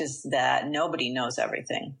fact is that nobody knows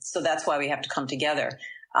everything. So that's why we have to come together.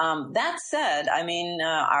 That said,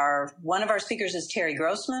 one of our speakers is Terry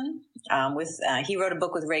Grossman. He wrote a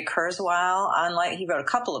book with Ray Kurzweil he wrote a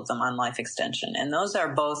couple of them on life extension. And those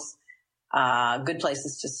are both good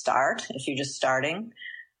places to start if you're just starting.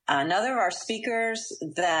 Another of our speakers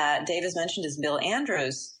that Dave has mentioned is Bill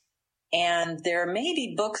Andrews. And there may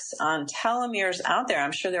be books on telomeres out there.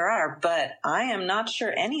 I'm sure there are, but I am not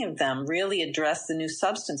sure any of them really address the new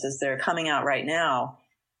substances that are coming out right now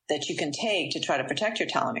that you can take to try to protect your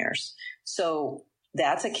telomeres. So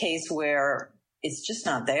that's a case where it's just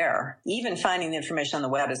not there. Even finding the information on the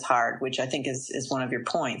web is hard, which I think is one of your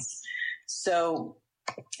points. So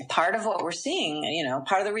part of what we're seeing,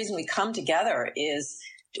 part of the reason we come together is,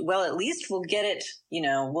 well, at least we'll get it,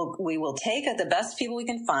 we will take the best people we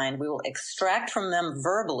can find. We will extract from them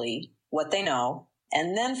verbally what they know.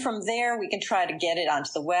 And then from there, we can try to get it onto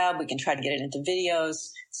the web. We can try to get it into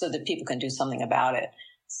videos so that people can do something about it.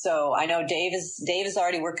 So I know Dave is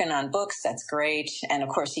already working on books. That's great. And of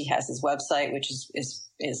course, he has his website, which is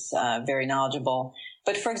very knowledgeable.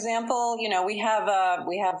 But for example, we have a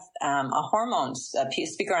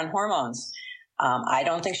speaker on hormones. I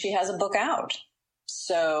don't think she has a book out.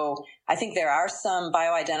 So I think there are some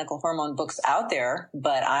bioidentical hormone books out there,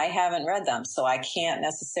 but I haven't read them. So I can't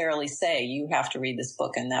necessarily say you have to read this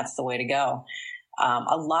book and that's the way to go.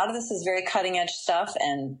 A lot of this is very cutting edge stuff,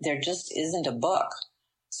 and there just isn't a book.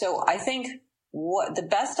 So I think what the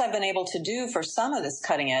best I've been able to do for some of this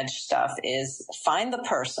cutting edge stuff is find the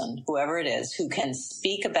person, whoever it is, who can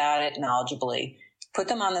speak about it knowledgeably, put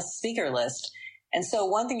them on the speaker list. And so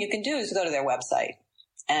one thing you can do is go to their website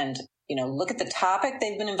and look at the topic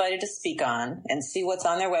they've been invited to speak on and see what's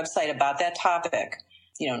on their website about that topic.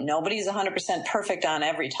 Nobody's 100% perfect on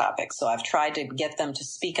every topic. So I've tried to get them to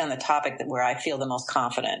speak on the topic where I feel the most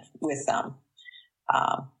confident with them.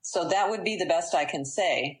 So that would be the best I can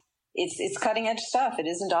say. It's cutting edge stuff. It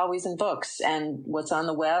isn't always in books, and what's on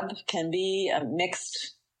the web can be a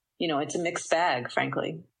mixed, it's a mixed bag,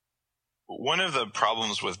 frankly. One of the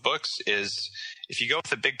problems with books is if you go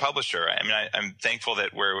with a big publisher, I mean, I'm thankful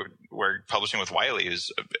that we're publishing with Wiley, who's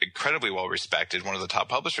incredibly well respected, one of the top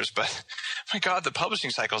publishers, but my God, the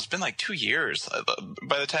publishing cycle has been like 2 years.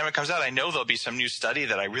 By the time it comes out, I know there'll be some new study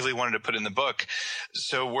that I really wanted to put in the book.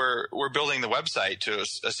 So we're building the website to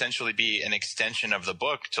essentially be an extension of the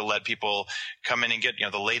book to let people come in and get,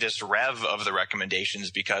 the latest rev of the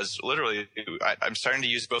recommendations, because literally I'm starting to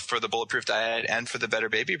use both for the Bulletproof Diet and for the Better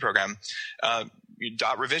Baby program.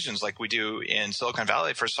 Dot revisions like we do in Silicon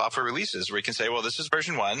Valley for software releases, where you can say, well, this is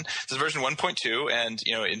version 1, this is version 1.2, and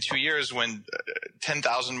in 2 years when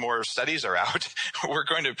 10,000 more studies are out, we're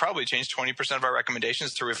going to probably change 20% of our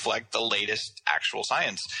recommendations to reflect the latest actual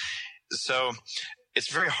science. So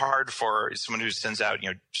it's very hard for someone who sends out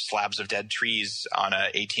slabs of dead trees on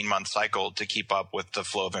a 18-month cycle to keep up with the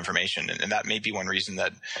flow of information, and that may be one reason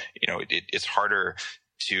that it's harder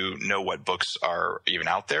to know what books are even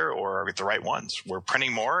out there or are the right ones. We're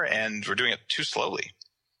printing more and we're doing it too slowly.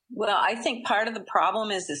 Well, I think part of the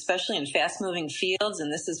problem is, especially in fast-moving fields,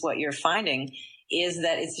 and this is what you're finding, is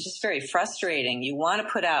that it's just very frustrating. You want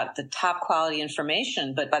to put out the top quality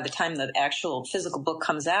information, but by the time the actual physical book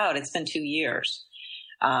comes out, it's been 2 years.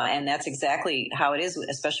 And that's exactly how it is,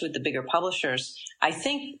 especially with the bigger publishers. I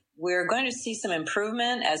think we're going to see some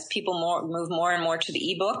improvement as people move more and more to the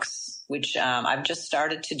ebooks, which I've just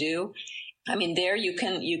started to do. I mean, there you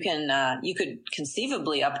could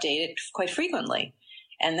conceivably update it quite frequently.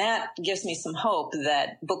 And that gives me some hope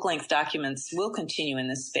that book-length documents will continue in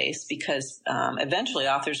this space, because eventually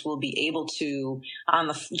authors will be able to,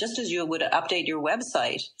 just as you would update your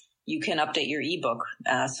website, you can update your ebook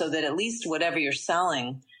so that at least whatever you're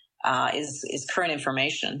selling is current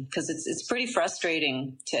information, because it's pretty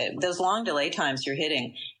frustrating. Those long delay times you're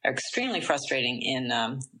hitting are extremely frustrating in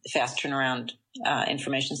fast turnaround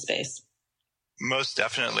information space. Most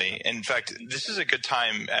definitely. In fact, this is a good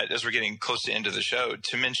time, as we're getting close to the end of the show,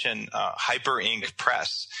 to mention Hyper Inc.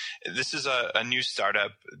 Press. This is a new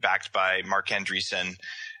startup backed by Mark Andreessen,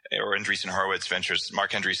 or Andreessen Horowitz Ventures.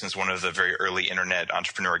 Mark Andreessen is one of the very early internet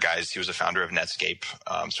entrepreneur guys. He was a founder of Netscape,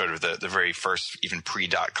 sort of the very first, even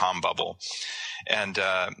pre.com bubble. And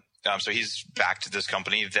so he's backed this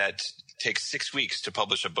company that takes 6 weeks to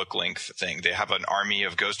publish a book length thing. They have an army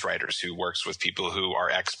of ghostwriters who works with people who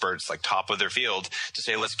are experts, like top of their field, to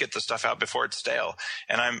say, let's get the stuff out before it's stale.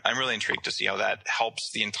 And I'm really intrigued to see how that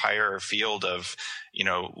helps the entire field of,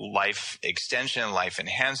 life extension, life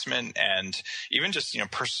enhancement, and even just,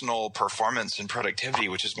 personal performance and productivity,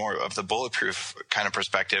 which is more of the bulletproof kind of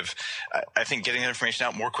perspective. I think getting that information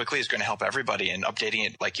out more quickly is going to help everybody, and updating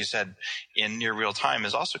it, like you said, in near real time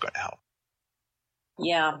is also going to help.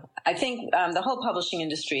 Yeah, I think the whole publishing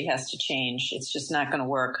industry has to change. It's just not going to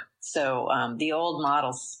work. So the old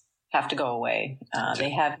models have to go away. They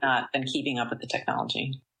have not been keeping up with the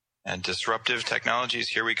technology. And disruptive technologies,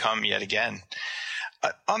 here we come yet again.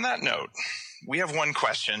 On that note, we have one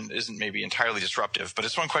question, isn't maybe entirely disruptive, but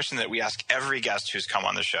it's one question that we ask every guest who's come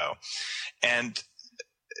on the show. And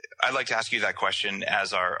I'd like to ask you that question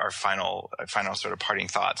as our final sort of parting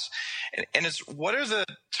thoughts. And it's, what are the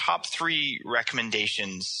top 3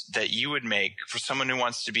 recommendations that you would make for someone who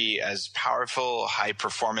wants to be as powerful, high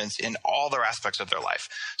performance in all their aspects of their life?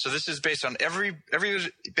 So this is based on every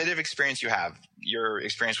bit of experience you have, your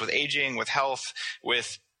experience with aging, with health,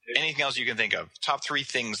 with anything else you can think of. Top 3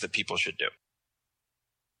 things that people should do.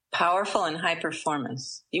 Powerful and high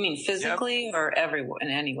performance. You mean physically or everywhere, in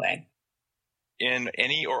any way? In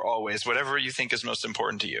any or always, whatever you think is most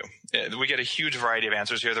important to you. We get a huge variety of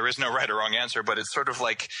answers here. There is no right or wrong answer, but it's sort of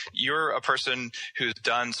like you're a person who's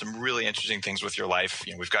done some really interesting things with your life.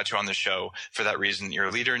 We've got you on the show for that reason. You're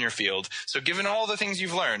a leader in your field. So given all the things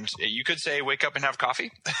you've learned, you could say wake up and have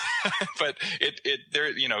coffee, but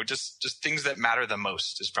just things that matter the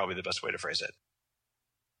most is probably the best way to phrase it.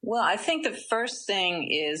 Well, I think the first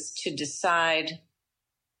thing is to decide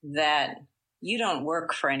that you don't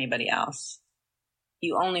work for anybody else.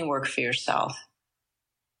 You only work for yourself.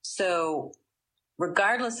 So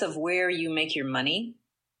regardless of where you make your money,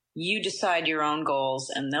 you decide your own goals,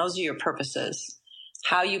 and those are your purposes.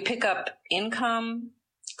 How you pick up income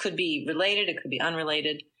could be related, it could be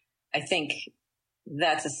unrelated. I think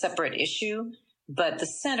that's a separate issue, but the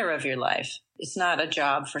center of your life, it's not a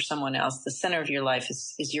job for someone else. The center of your life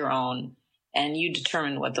is your own, and you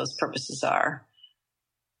determine what those purposes are.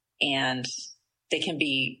 And they can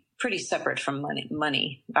be pretty separate from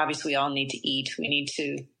money. Obviously, we all need to eat. We need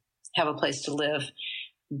to have a place to live.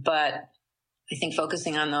 But I think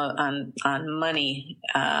focusing on money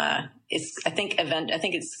is, I think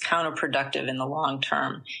it's counterproductive in the long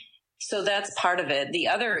term. So that's part of it. The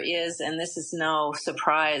other is, and this is no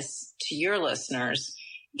surprise to your listeners,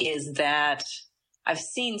 is that I've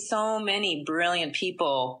seen so many brilliant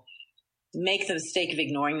people make the mistake of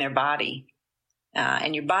ignoring their body.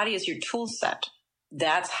 And your body is your tool set.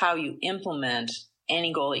 That's how you implement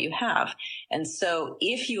any goal that you have. And so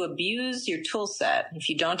if you abuse your tool set, if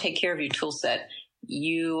you don't take care of your tool set,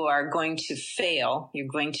 you are going to fail. You're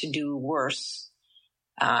going to do worse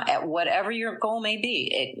at whatever your goal may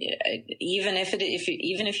be. Even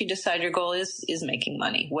if you decide your goal is making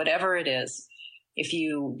money, whatever it is, if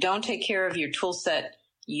you don't take care of your tool set,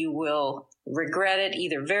 you will regret it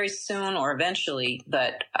either very soon or eventually,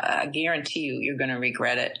 but I guarantee you're going to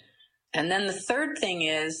regret it. And then the third thing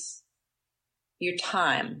is your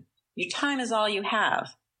time. Your time is all you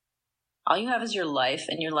have. All you have is your life,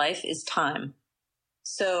 and your life is time.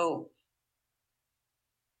 So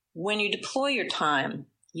when you deploy your time,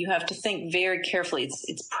 you have to think very carefully.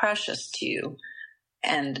 It's precious to you.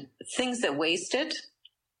 And things that waste it,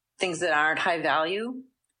 things that aren't high value,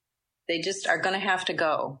 they just are going to have to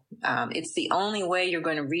go. It's the only way you're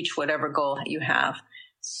going to reach whatever goal you have.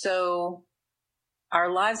 So our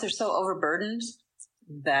lives are so overburdened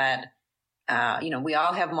that, we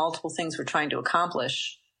all have multiple things we're trying to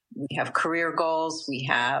accomplish. We have career goals. We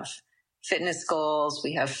have fitness goals.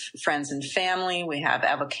 We have friends and family. We have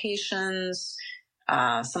avocations.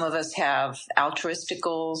 Some of us have altruistic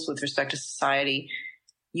goals with respect to society.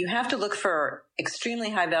 You have to look for extremely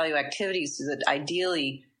high value activities that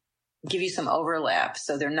ideally give you some overlap,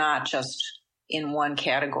 so they're not just in one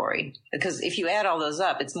category. Because if you add all those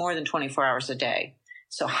up, it's more than 24 hours a day.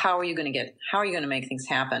 So how are you going to make things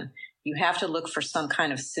happen? You have to look for some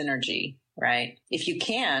kind of synergy, right? If you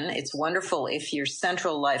can, it's wonderful if your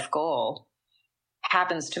central life goal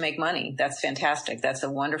happens to make money. That's fantastic. That's a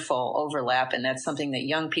wonderful overlap. And that's something that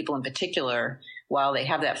young people in particular, while they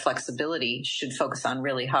have that flexibility, should focus on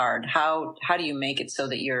really hard. How do you make it so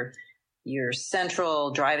that your central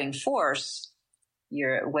driving force,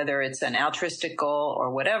 whether it's an altruistic goal or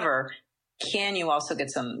whatever, can you also get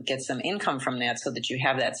some income from that so that you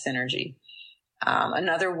have that synergy?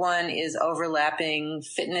 Another one is overlapping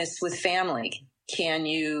fitness with family. Can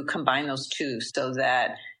you combine those two so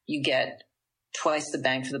that you get twice the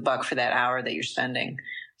bang for the buck for that hour that you're spending?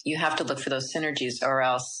 You have to look for those synergies, or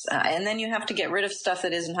else, and then you have to get rid of stuff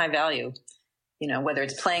that isn't high value. Whether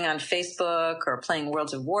it's playing on Facebook or playing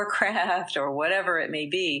Worlds of Warcraft or whatever it may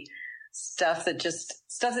be, stuff that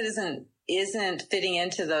isn't fitting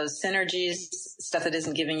into those synergies, stuff that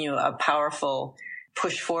isn't giving you a powerful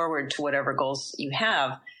push forward to whatever goals you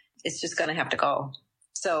have. It's just going to have to go.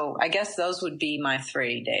 So I guess those would be my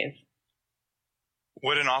three, Dave.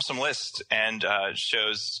 What an awesome list, and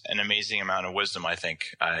shows an amazing amount of wisdom, I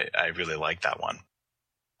think. I really like that one.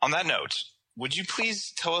 On that note, would you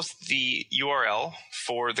please tell us the URL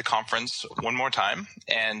for the conference one more time,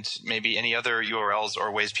 and maybe any other URLs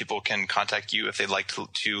or ways people can contact you if they'd like to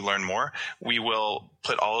learn more? We will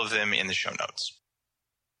put all of them in the show notes.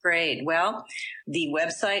 Great. Well, the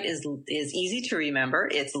website is easy to remember.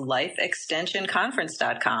 It's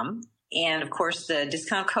lifeextensionconference.com. And of course, the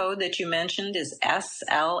discount code that you mentioned is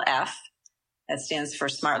SLF. That stands for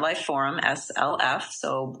Smart Life Forum, SLF.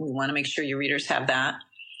 So we want to make sure your readers have that.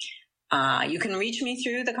 You can reach me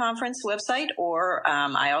through the conference website, or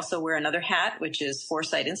I also wear another hat, which is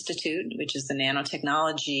Foresight Institute, which is the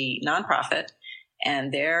nanotechnology nonprofit.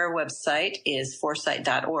 And their website is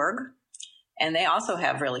foresight.org. And they also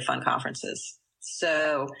have really fun conferences.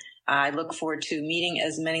 So I look forward to meeting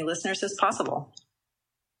as many listeners as possible.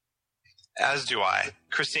 As do I.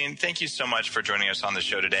 Christine, thank you so much for joining us on the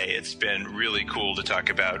show today. It's been really cool to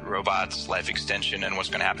talk about robots, life extension, and what's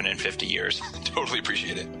going to happen in 50 years. Totally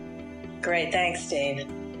appreciate it. Great. Thanks, Dave.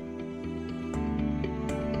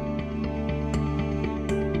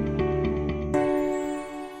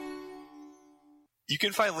 You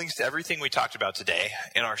can find links to everything we talked about today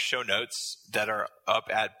in our show notes that are up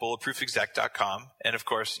at bulletproofexec.com. And of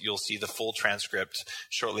course, you'll see the full transcript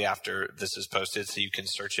shortly after this is posted, so you can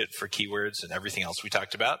search it for keywords and everything else we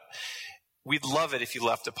talked about. We'd love it if you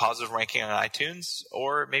left a positive ranking on iTunes,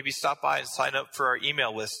 or maybe stop by and sign up for our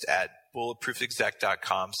email list at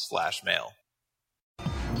bulletproofexec.com/mail.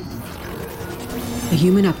 The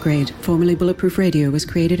Human Upgrade, formerly Bulletproof Radio, was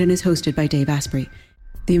created and is hosted by Dave Asprey.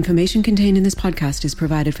 The information contained in this podcast is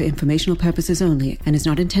provided for informational purposes only and is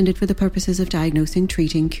not intended for the purposes of diagnosing,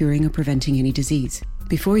 treating, curing, or preventing any disease.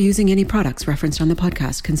 Before using any products referenced on the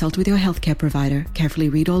podcast, consult with your healthcare provider, carefully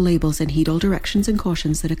read all labels, and heed all directions and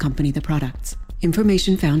cautions that accompany the products.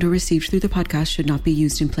 Information found or received through the podcast should not be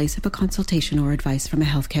used in place of a consultation or advice from a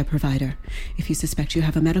healthcare provider. If you suspect you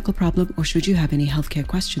have a medical problem or should you have any healthcare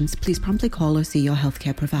questions, please promptly call or see your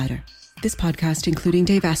healthcare provider. This podcast, including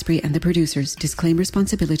Dave Asprey and the producers, disclaim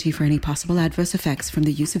responsibility for any possible adverse effects from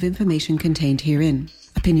the use of information contained herein.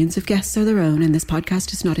 Opinions of guests are their own, and this podcast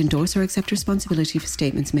does not endorse or accept responsibility for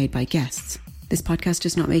statements made by guests. This podcast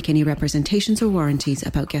does not make any representations or warranties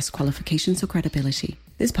about guest qualifications or credibility.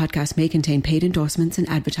 This podcast may contain paid endorsements and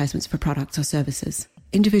advertisements for products or services.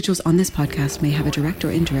 Individuals on this podcast may have a direct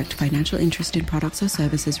or indirect financial interest in products or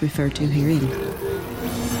services referred to herein.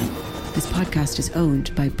 This podcast is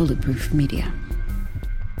owned by Bulletproof Media.